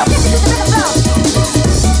 Do it now.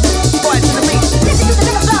 Boys to the beat. Listen to the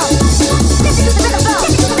rhythm flow. Listen to the rhythm flow.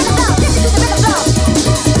 Listen to the rhythm flow. Listen to the rhythm flow.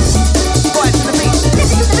 Boys to the beat.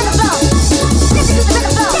 Listen to the rhythm flow. Listen to the rhythm flow. Listen to the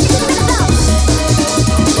rhythm flow.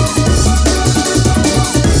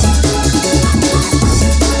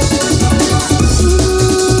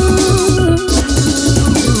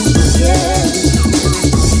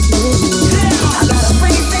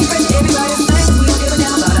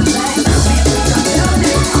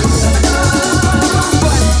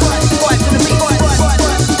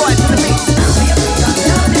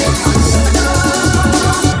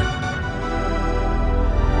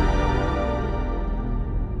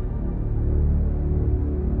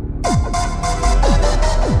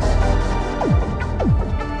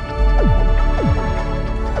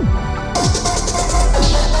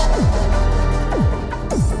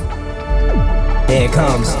 Here it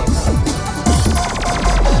comes.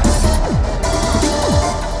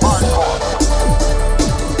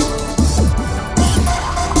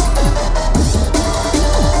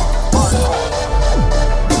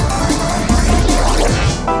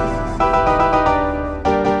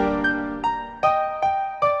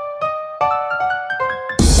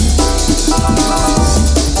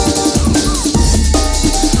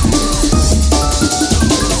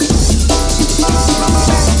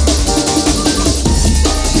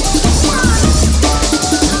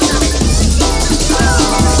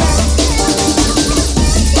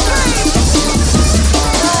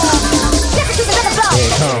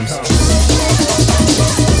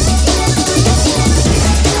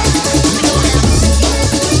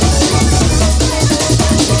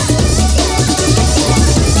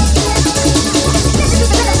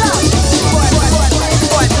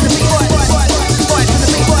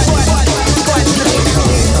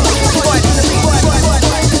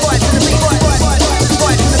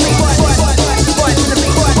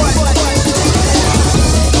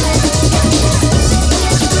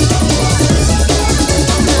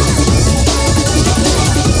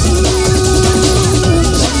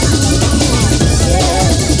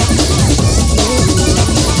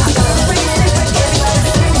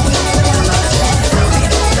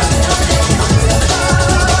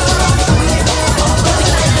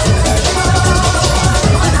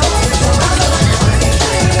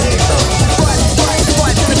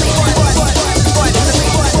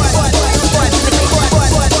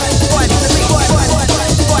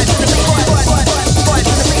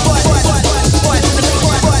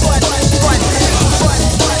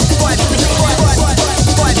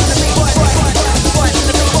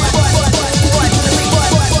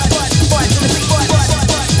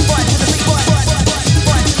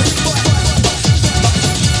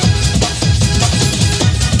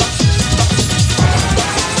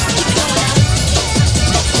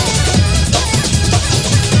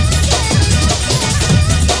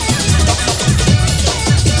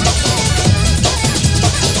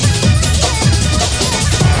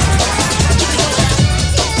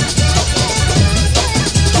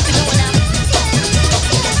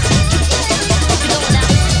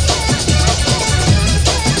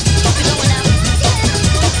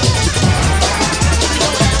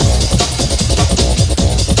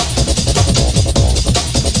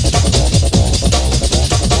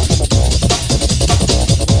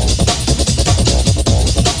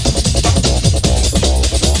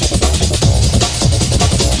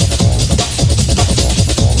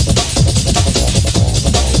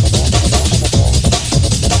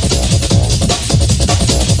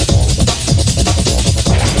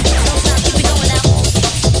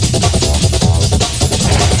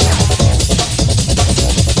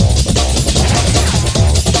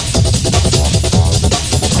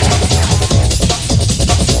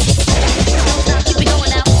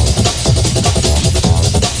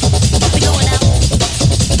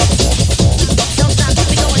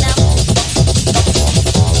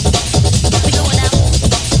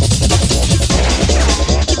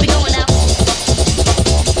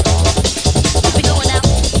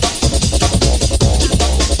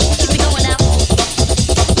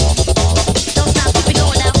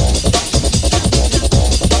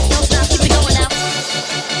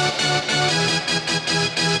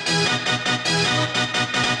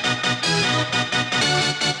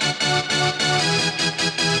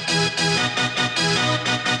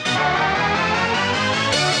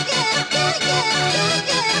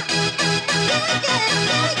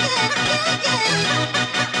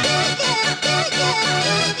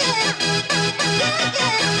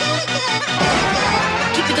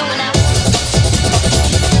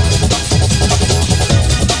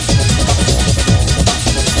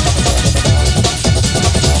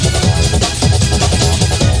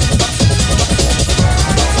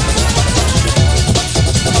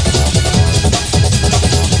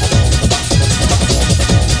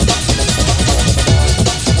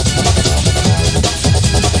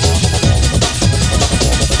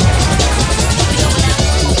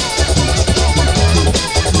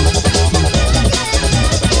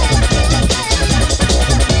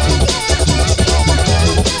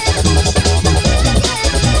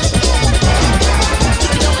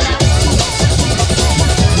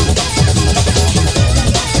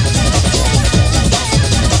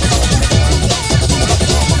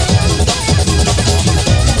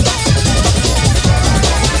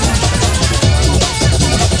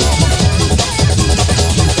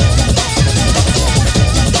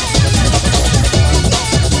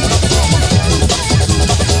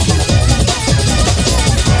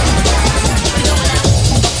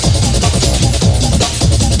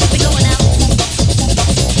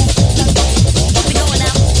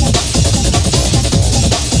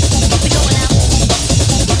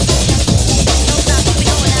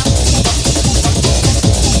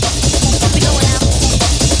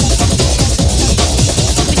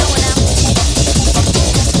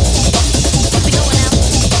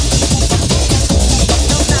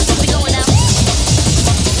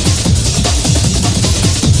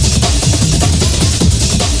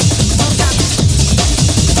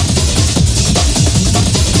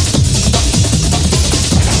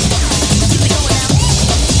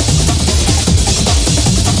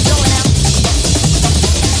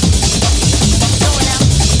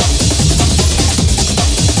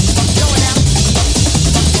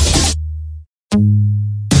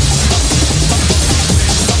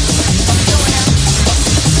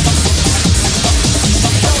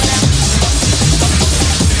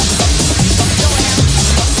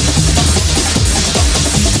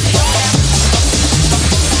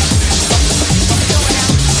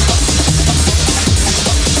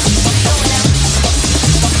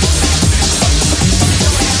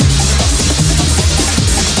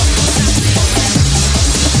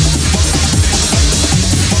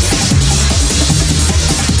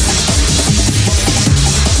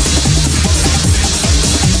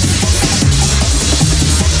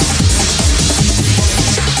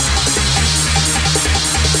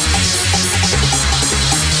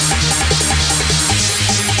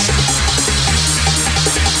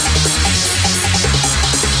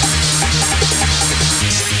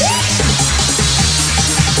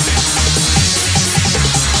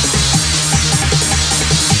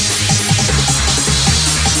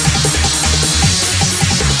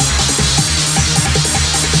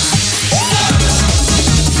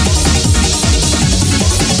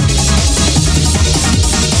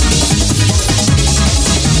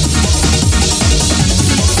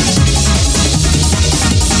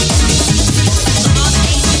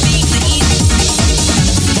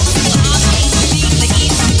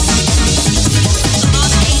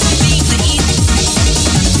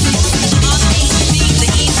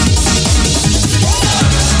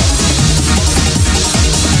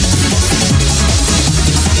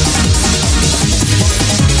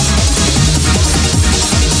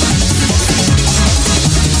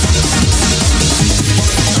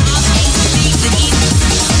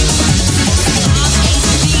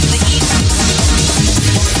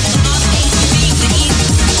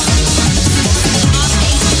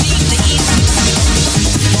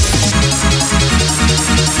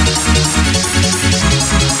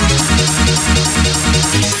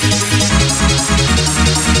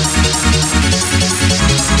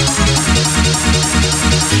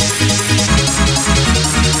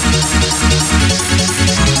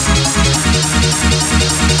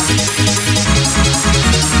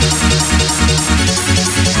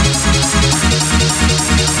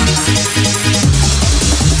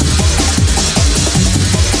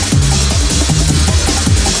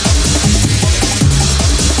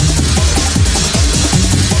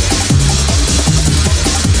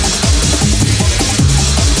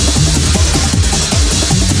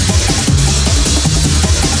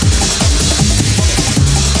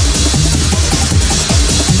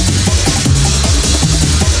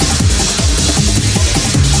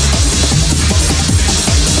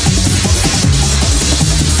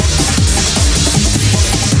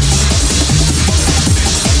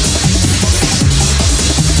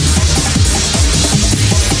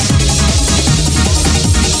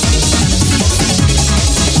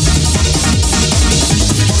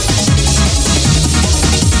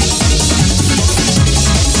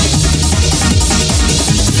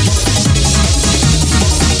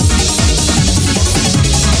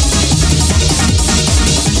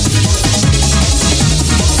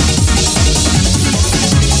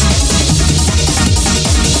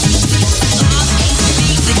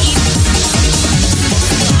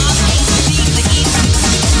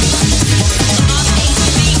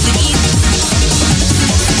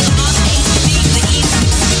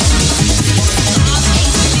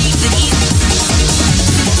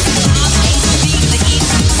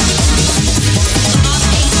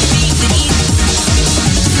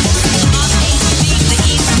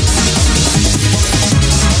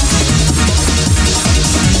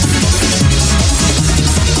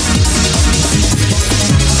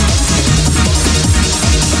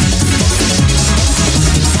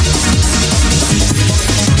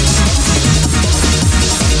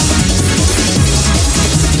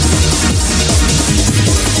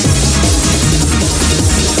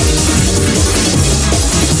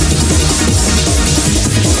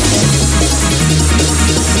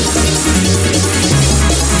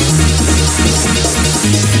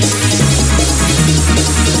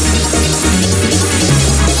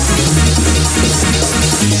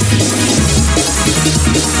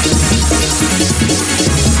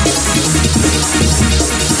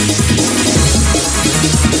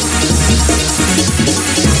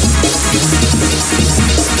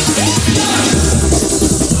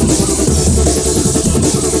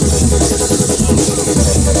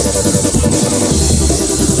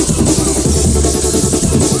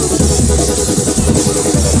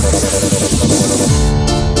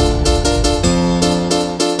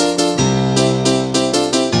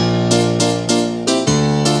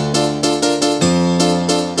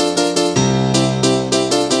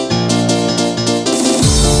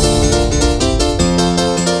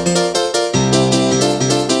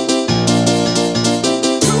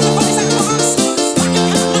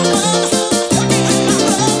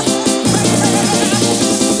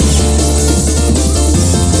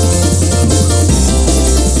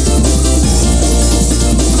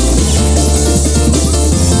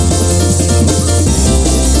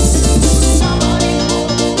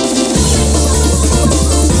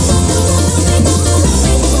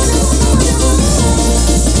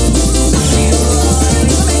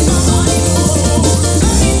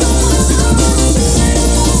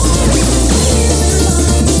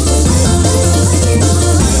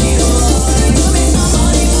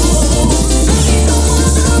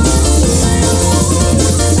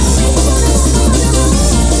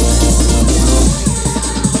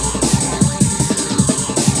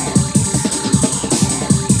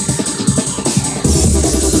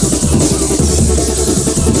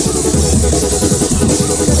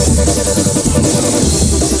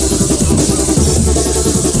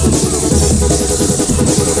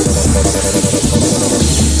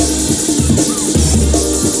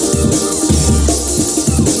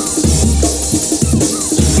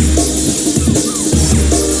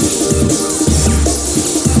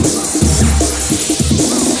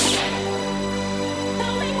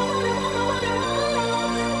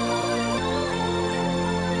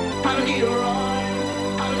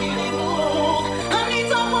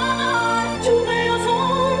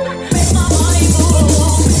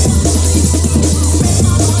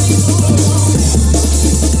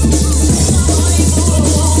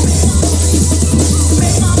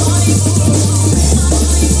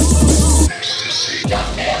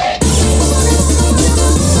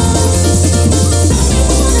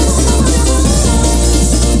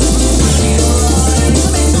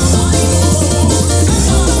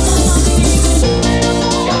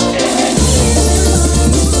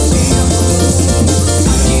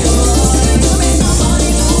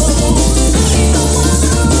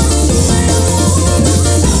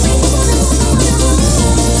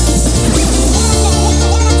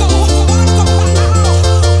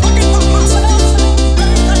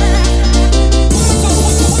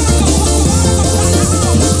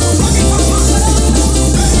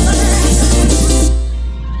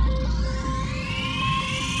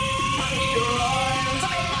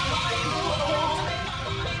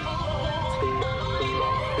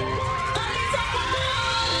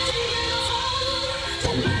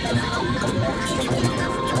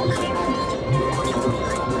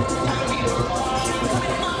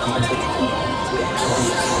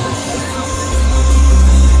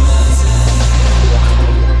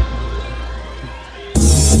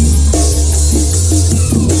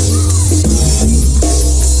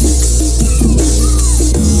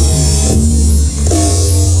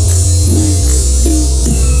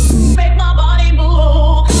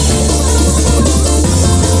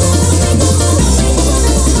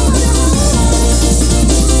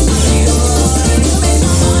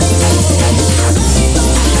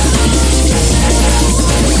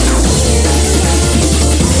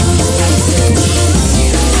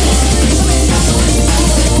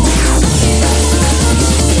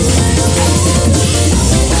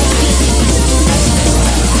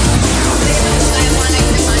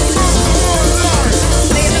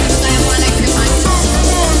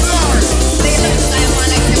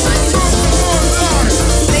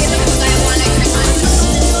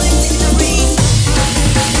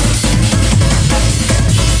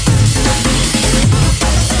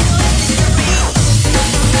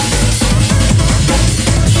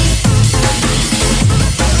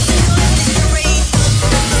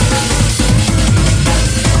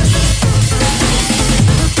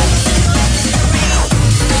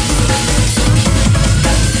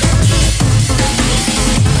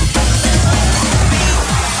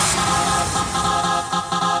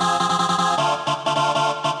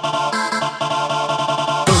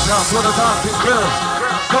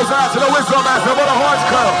 Goes out to the whistle master where the horns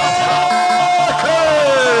come.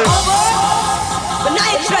 Okay. All aboard the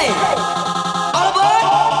night train. All aboard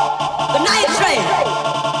the night train.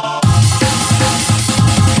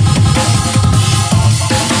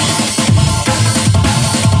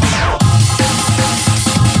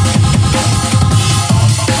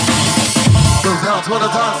 Goes out to the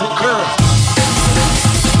dancing clearance.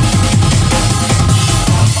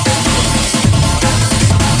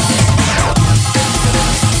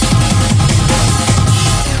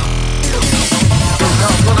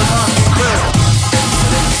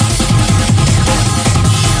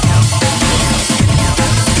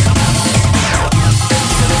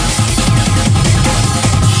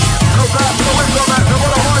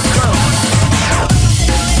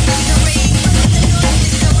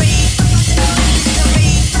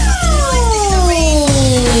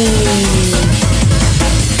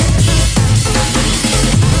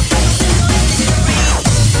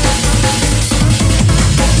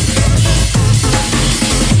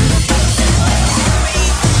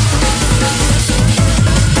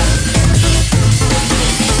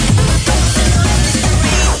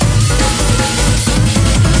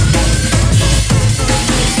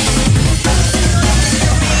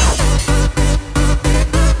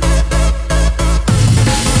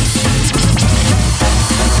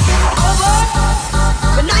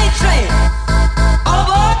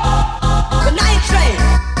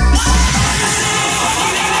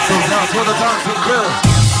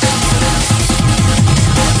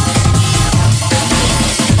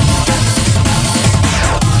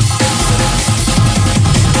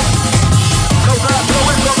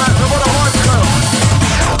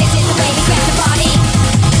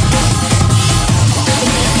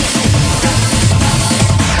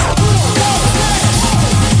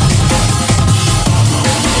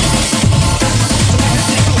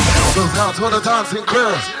 To the dancing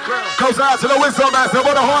clearance. Goes out to the whistle master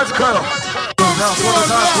where the horns come. Goes out to the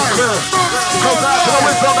dancing clearance. Goes out to the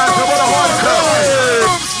whistle master where the horns come.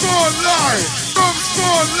 From Starlight, from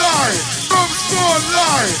Starlight, from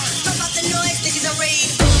Starlight. Stop out the noise, this is a raid.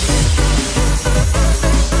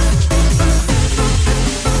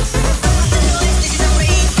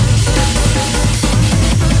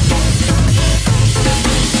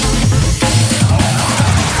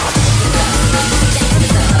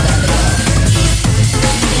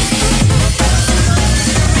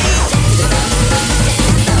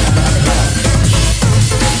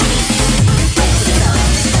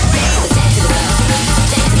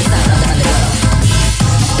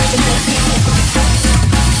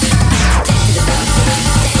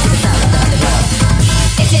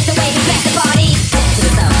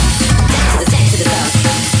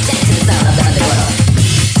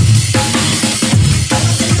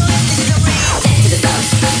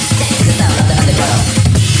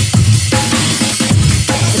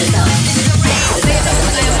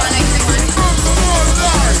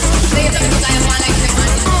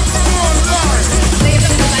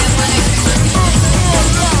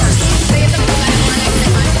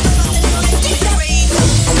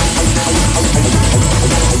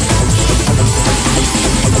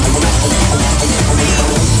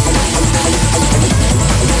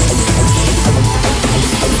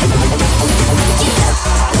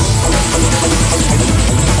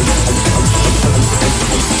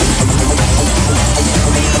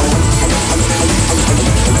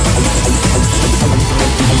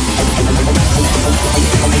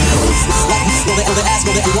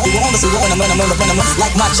 ask me, we're on the same when I'm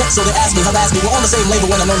like my check, so they ask me, we're on the same label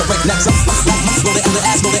when I'm on the break next. They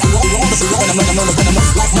ask me, we're on the same when I'm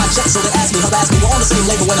like my check, so they ask me, we're on the same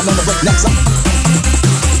label when I'm on the break next.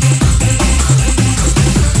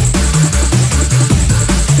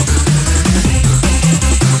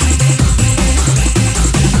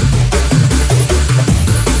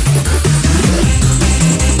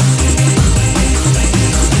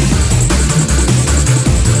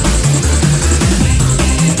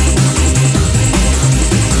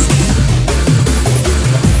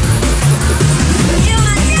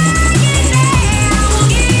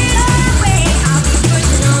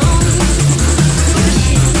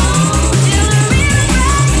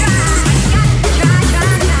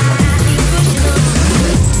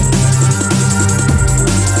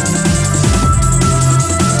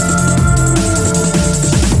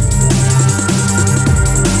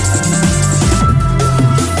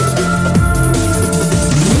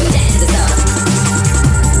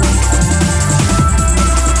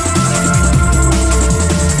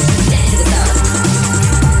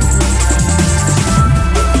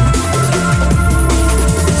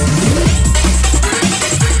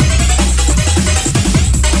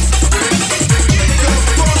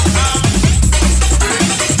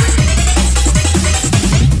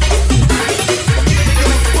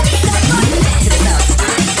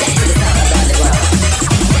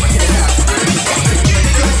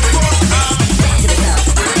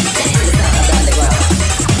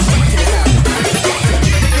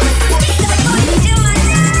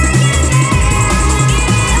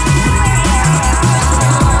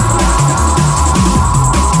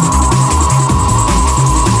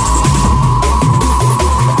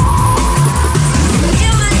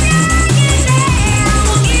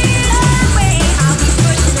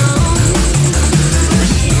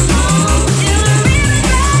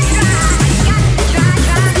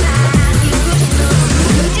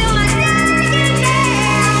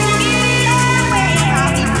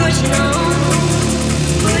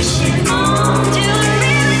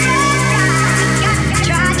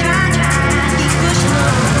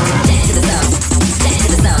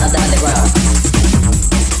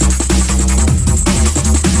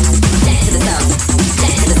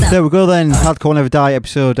 There we go then, Hardcore Never Die,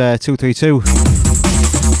 episode 232.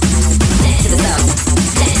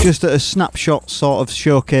 Just a snapshot sort of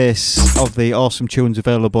showcase of the awesome tunes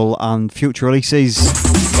available and future releases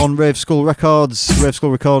on Rave Skull Records. Rave Skull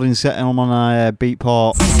Recordings setting them on a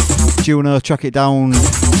Beatport, Juno, track it down.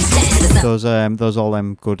 Those all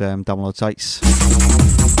them good download sites.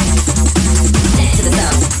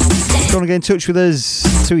 If you want to get in touch with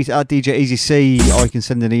us, tweet at DJ EasyC, or you can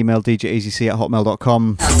send an email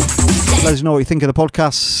djeasyc@hotmail.com. Let us know what you think of the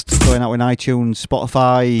podcast. Going out in iTunes,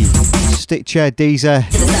 Spotify, Stitcher, Deezer,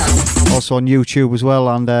 also on YouTube as well,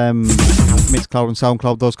 and Mixcloud and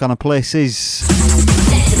Soundcloud, those kind of places.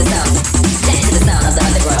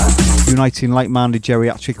 Uniting like-minded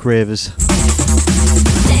geriatric ravers.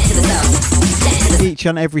 Each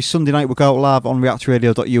and every Sunday night we go out live on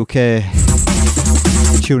reactradio.uk.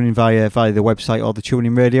 Tune in via the website or the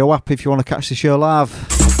TuneIn Radio app if you want to catch the show live.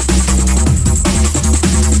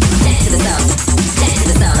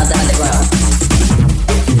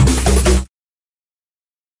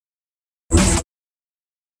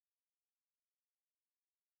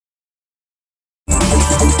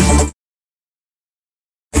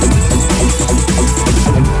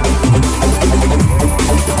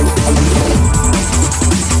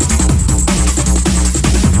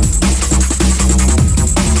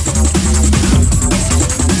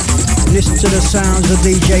 Listen to the sounds of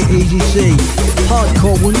DJ EasyC.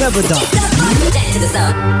 Hardcore will never die. Dance to the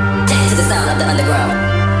sound of the underground.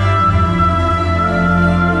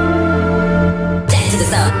 Dance to the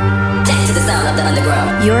sound of the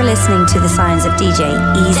underground. You're listening to the sounds of DJ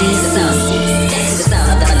EasyC. Dance to the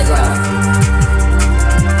sound of the underground.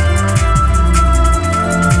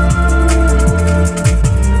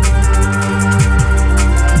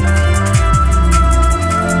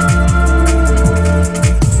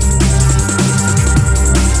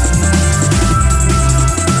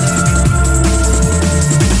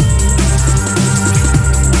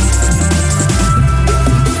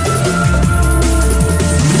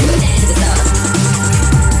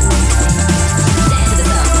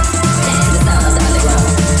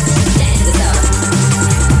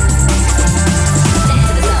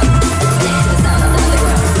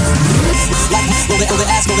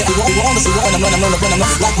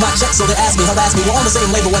 Like my check, so they ask me, we're on the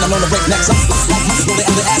same label when I'm on the break next. Like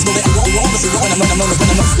they ask me, we're on the same when I'm on the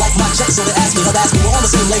break. Like my check, so they ask me, we're on the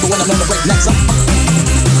same label when I'm on the break next.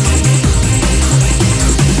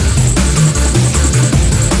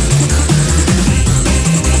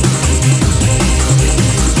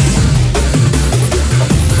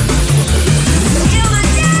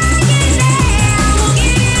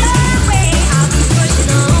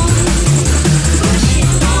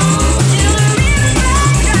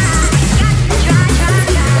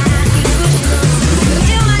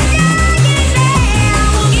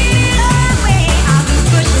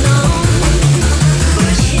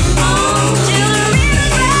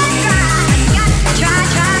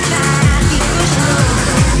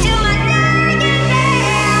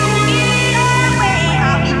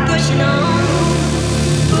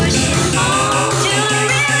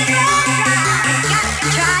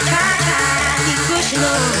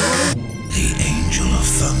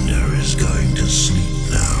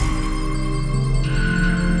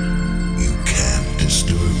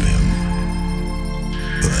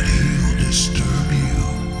 but he'll disturb you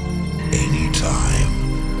anytime,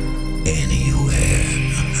 anywhere.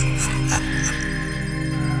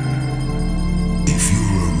 If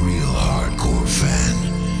you're a real hardcore fan,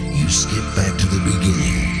 you skip back to the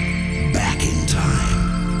beginning, back in time.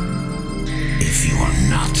 If you are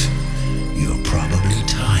not, you're probably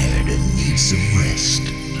tired and need some rest.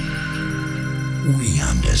 We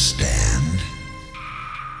understand.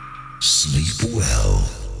 Sleep well,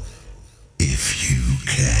 if you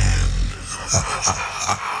can.